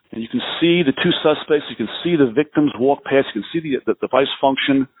 And you can see the two suspects. You can see the victims walk past. You can see the device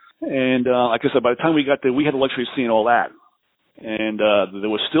function. And like I said, by the time we got there, we had the luxury of seeing all that. And there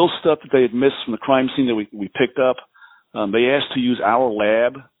was still stuff that they had missed from the crime scene that we picked up. They asked to use our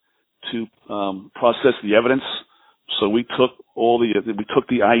lab to process the evidence. So we took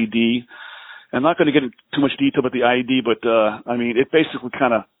the IED. I'm not going to get into too much detail about the IED, but it basically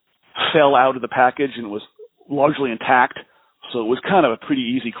kind of fell out of the package and it was largely intact. So it was kind of a pretty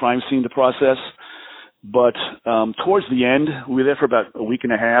easy crime scene to process. But towards the end, we were there for about a week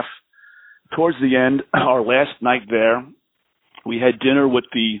and a half. Towards the end, our last night there, we had dinner with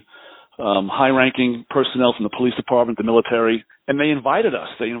the high-ranking personnel from the police department, the military, and they invited us.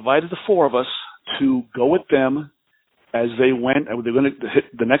 They invited the four of us to go with them as they went. They were going to hit,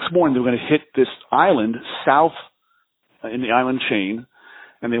 the next morning, they were going to hit this island south in the island chain,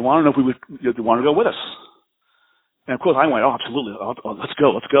 and they wanted to know if they wanted to go with us. And of course, I went, "Oh, absolutely, let's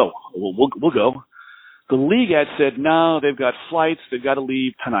go. We'll go." The League had said, "No, they've got flights. They've got to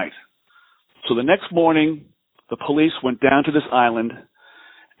leave tonight." So the next morning, the police went down to this island,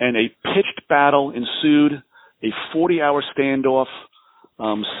 and a pitched battle ensued, a 40-hour standoff,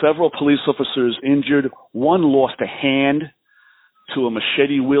 several police officers injured. One lost a hand to a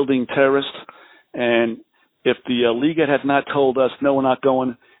machete-wielding terrorist. And if the League had not told us, "No, we're not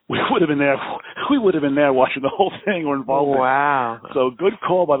going," we would have been there. We would have been there watching the whole thing or involved. Wow. So good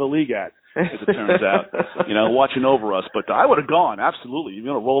call by the League as it turns out, watching over us. But I would have gone, absolutely. You're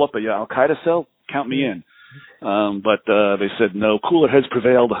going to roll up a Al-Qaeda cell? Count me in. But they said no. Cooler heads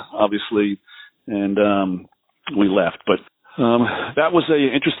prevailed, obviously, and we left. But that was an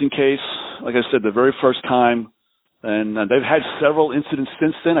interesting case. Like I said, the very first time, and they've had several incidents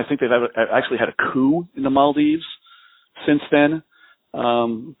since then. I think they've actually had a coup in the Maldives since then.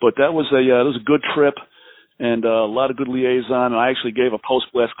 But that was a good trip and a lot of good liaison. And I actually gave a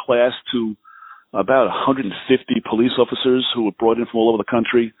post-blast class to about 150 police officers who were brought in from all over the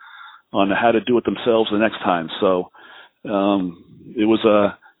country on how to do it themselves the next time. So it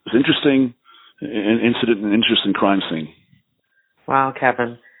was interesting incident, an interesting crime scene. Wow,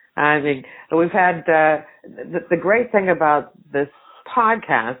 Kevin. I mean, we've had the great thing about this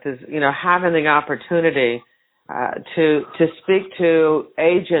podcast is, having the opportunity to speak to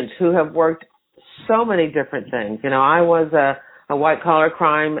agents who have worked so many different things. I was a white-collar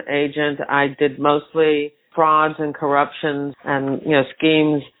crime agent. I did mostly frauds and corruptions and,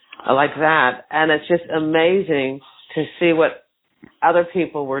 schemes like that. And it's just amazing to see what other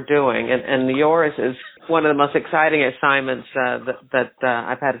people were doing. And yours is one of the most exciting assignments that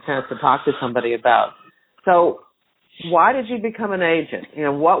I've had a chance to talk to somebody about. So why did you become an agent?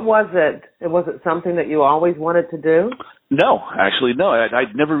 What was it? Was it something that you always wanted to do? No, actually, no.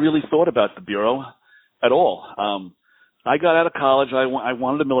 I'd never really thought about the Bureau at all. I got out of college. I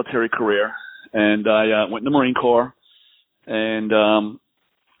wanted a military career, and I went in the Marine Corps, and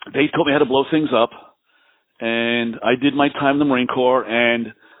they taught me how to blow things up, and I did my time in the Marine Corps,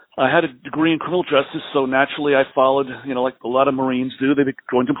 and I had a degree in criminal justice, so naturally I followed, like a lot of Marines do. They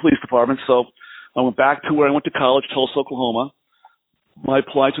go into police departments, so I went back to where I went to college, Tulsa, Oklahoma. I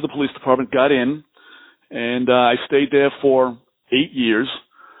applied to the police department, got in, and I stayed there for 8 years.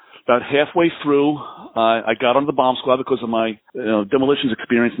 About halfway through, I got on the bomb squad because of my demolitions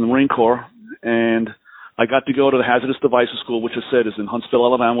experience in the Marine Corps, and I got to go to the Hazardous Devices School, which I said is in Huntsville,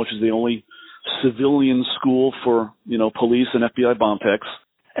 Alabama, which is the only civilian school for, police and FBI bomb techs.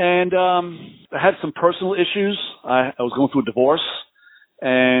 And I had some personal issues. I was going through a divorce,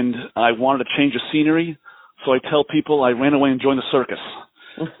 and I wanted to change the scenery. So I tell people I ran away and joined the circus.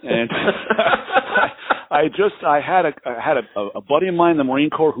 And I had a buddy of mine in the Marine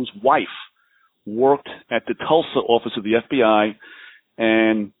Corps whose wife worked at the Tulsa office of the FBI,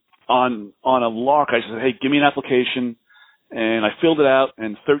 and on a lark, I said, "Hey, give me an application," and I filled it out.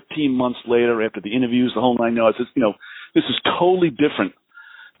 And 13 months later, after the interviews, the whole nine yards, I said, this is totally different.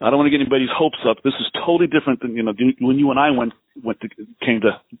 I don't want to get anybody's hopes up. This is totally different than when you and I came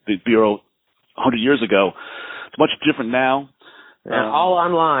to the Bureau 100 years ago. It's much different now. All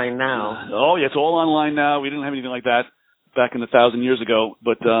online now. Oh, yeah, it's all online now. We didn't have anything like that back in 1,000 years ago.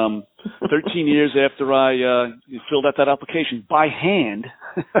 But 13 years after I filled out that application by hand,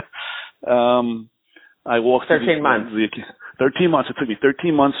 I walked 13 months. 13 months. It took me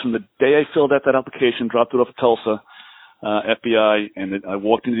 13 months from the day I filled out that application, dropped it off at Tulsa, FBI, and I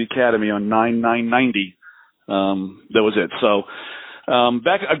walked into the academy on 9/9/90. That was it. So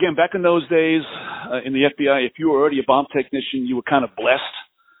back in those days in the FBI, if you were already a bomb technician, you were kind of blessed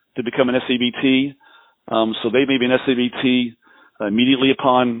to become an SABT. So they made me an SABT immediately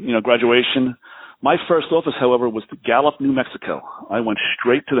upon graduation. My first office, however, was to Gallup, New Mexico. I went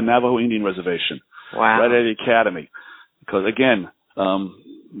straight to the Navajo Indian Reservation. Wow. Right out of the academy. Because again,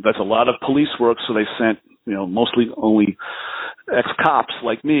 that's a lot of police work, so they sent, mostly only ex-cops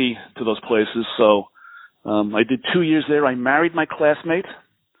like me to those places. So I did 2 years there. I married my classmate.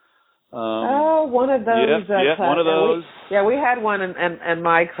 One of those. Yeah, one of those. We had one in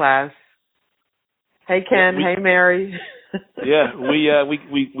my class. Hey, Ken. Hey, Mary. Yeah,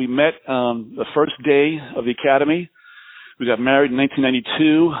 we met the first day of the academy. We got married in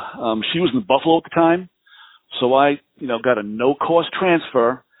 1992. She was in Buffalo at the time, so I, got a no-cost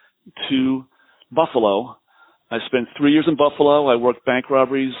transfer to Buffalo. I spent 3 years in Buffalo. I worked bank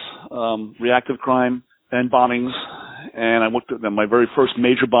robberies, reactive crime, and bombings. And I worked at my very first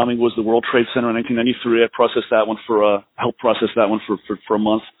major bombing was the World Trade Center in 1993. I processed that one helped process that one for a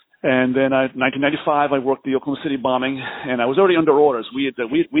month. And then in 1995, I worked the Oklahoma City bombing, and I was already under orders. We'd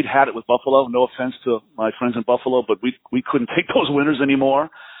had it with Buffalo. No offense to my friends in Buffalo, but we couldn't take those winners anymore.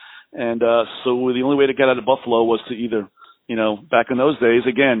 And so the only way to get out of Buffalo was to either, back in those days,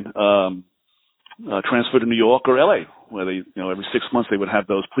 again, transfer to New York or L.A., where they, every 6 months they would have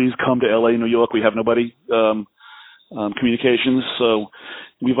those. Please come to L.A., New York. We have nobody communications. So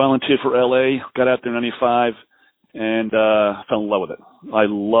we volunteered for L.A., got out there in 95. And fell in love with it. I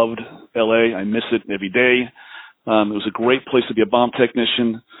loved L.A. I miss it every day. It was a great place to be a bomb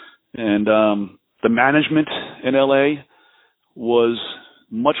technician. And the management in L.A. was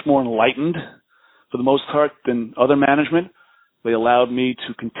much more enlightened, for the most part, than other management. They allowed me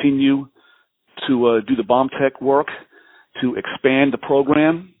to continue to do the bomb tech work, to expand the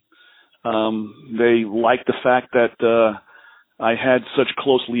program. They liked the fact that I had such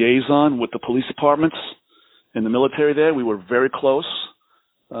close liaison with the police departments. In the military there, we were very close.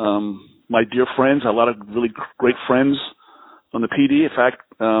 My dear friends, a lot of really great friends on the PD. In fact,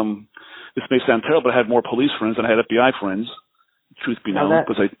 this may sound terrible, but I had more police friends than I had FBI friends. Truth be known,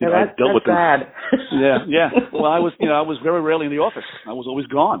 because I dealt with them. That's sad. Yeah. Well, I was very rarely in the office. I was always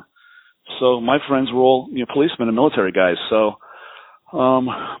gone. So my friends were all policemen and military guys. So,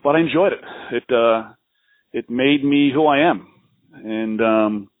 but I enjoyed it. It made me who I am, and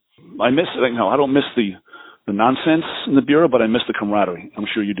I miss it. I don't miss the nonsense in the Bureau, but I miss the camaraderie. I'm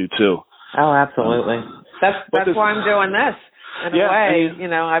sure you do too. Oh, absolutely. That's why I'm doing this. In a way,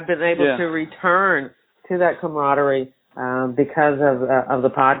 I've been able to return to that camaraderie because of the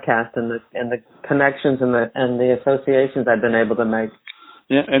podcast and the connections and the associations I've been able to make.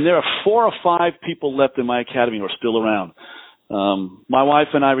 Yeah, and there are 4 or 5 people left in my academy who are still around. My wife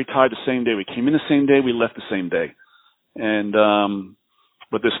and I retired the same day. We came in the same day. We left the same day. And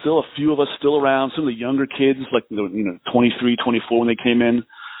but there's still a few of us still around. Some of the younger kids, like 23, 24 when they came in,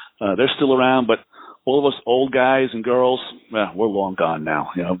 they're still around. But all of us old guys and girls, we're long gone now.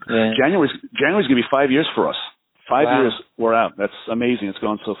 January's gonna be 5 years for us. 5 years we're out. That's amazing. It's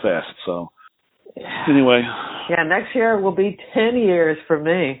gone so fast. So anyway. Yeah, next year will be 10 years for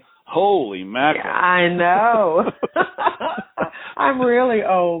me. Holy mackerel. Yeah, I know. I'm really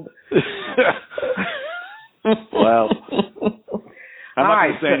old. Wow. I'm not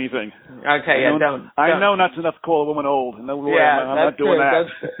going to say anything. Okay, don't. I know not enough to call a woman old. No way, I'm not doing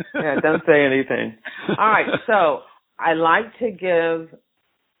that. Don't say anything. All right, so I like to give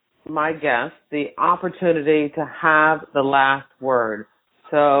my guests the opportunity to have the last word.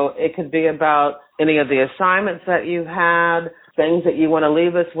 So it could be about any of the assignments that you've had, things that you want to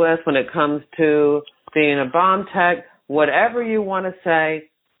leave us with when it comes to being a bomb tech, whatever you want to say.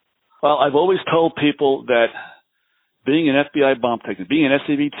 Well, I've always told people that being an FBI bomb technician, being an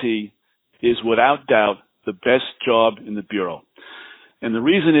SAVT, is without doubt the best job in the Bureau. And the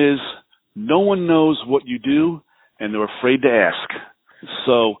reason is No one knows what you do, and they're afraid to ask.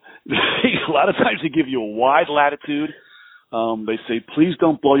 So a lot of times they give you a wide latitude. They say, please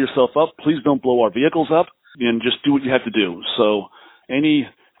don't blow yourself up. Please don't blow our vehicles up, and just do what you have to do. So any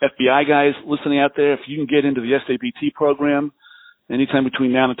FBI guys listening out there, if you can get into the SAPT program, anytime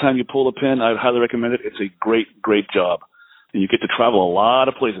between now and the time you pull the pin, I'd highly recommend it. It's a great, great job. And you get to travel a lot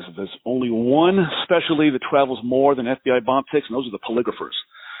of places. There's only one specialty that travels more than FBI bomb ticks, and those are the polygraphers.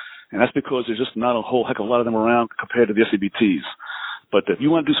 And that's because there's just not a whole heck of a lot of them around compared to the SABTs. But if you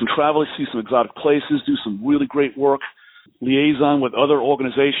want to do some travel, see some exotic places, do some really great work, liaison with other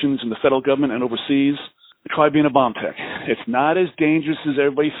organizations in the federal government and overseas, try being a bomb tech. It's not as dangerous as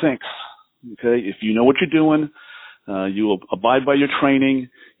everybody thinks. Okay, if you know what you're doing, you will abide by your training,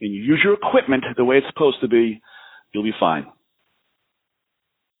 and you use your equipment the way it's supposed to be, you'll be fine.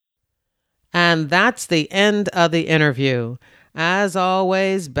 And that's the end of the interview. As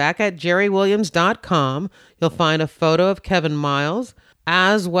always, back at jerrywilliams.com, you'll find a photo of Kevin Miles,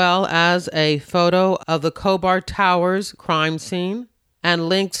 as well as a photo of the Khobar Towers crime scene, and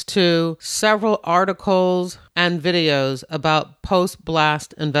links to several articles and videos about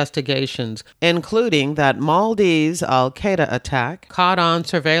post-blast investigations, including that Maldives Al-Queda attack caught on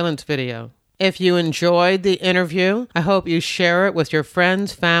surveillance video. If you enjoyed the interview, I hope you share it with your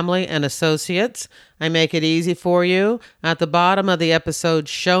friends, family, and associates. I make it easy for you. At the bottom of the episode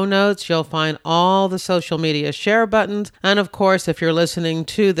show notes, you'll find all the social media share buttons. And of course, if you're listening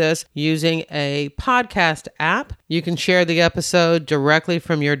to this using a podcast app, you can share the episode directly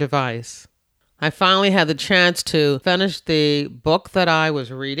from your device. I finally had the chance to finish the book that I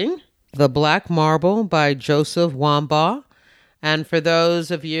was reading, The Black Marble by Joseph Wambaugh. And for those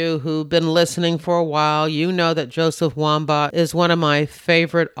of you who've been listening for a while, you know that Joseph Wambaugh is one of my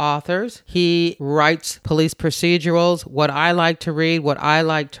favorite authors. He writes police procedurals, what I like to read, what I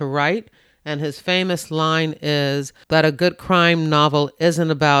like to write. And his famous line is that a good crime novel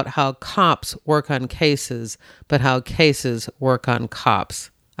isn't about how cops work on cases, but how cases work on cops.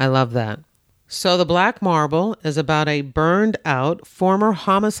 I love that. So The Black Marble is about a burned-out former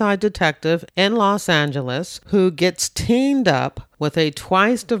homicide detective in Los Angeles who gets teamed up with a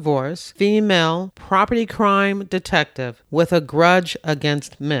twice-divorced female property crime detective with a grudge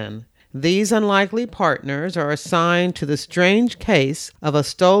against men. These unlikely partners are assigned to the strange case of a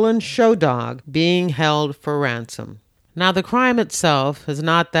stolen show dog being held for ransom. Now, the crime itself is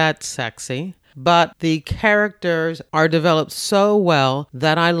not that sexy, but the characters are developed so well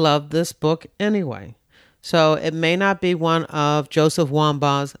that I love this book anyway. So it may not be one of Joseph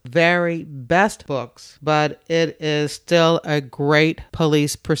Wambaugh's very best books, but it is still a great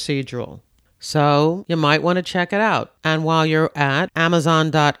police procedural. So you might want to check it out. And while you're at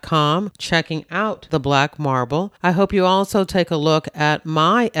Amazon.com checking out The Black Marble, I hope you also take a look at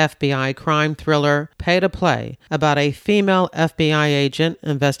my FBI crime thriller, Pay to Play, about a female FBI agent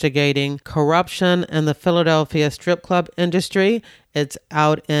investigating corruption in the Philadelphia strip club industry. It's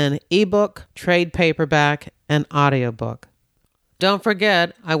out in ebook, trade paperback, and audiobook. Don't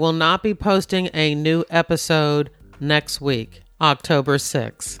forget, I will not be posting a new episode next week, October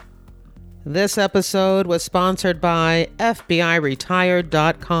 6th. This episode was sponsored by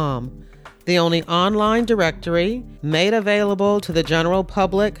FBIRetired.com, the only online directory made available to the general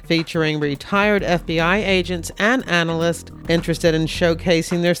public featuring retired FBI agents and analysts interested in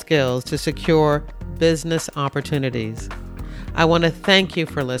showcasing their skills to secure business opportunities. I want to thank you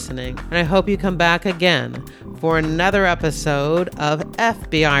for listening, and I hope you come back again for another episode of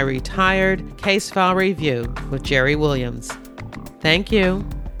FBI Retired Case File Review with Jerry Williams. Thank you.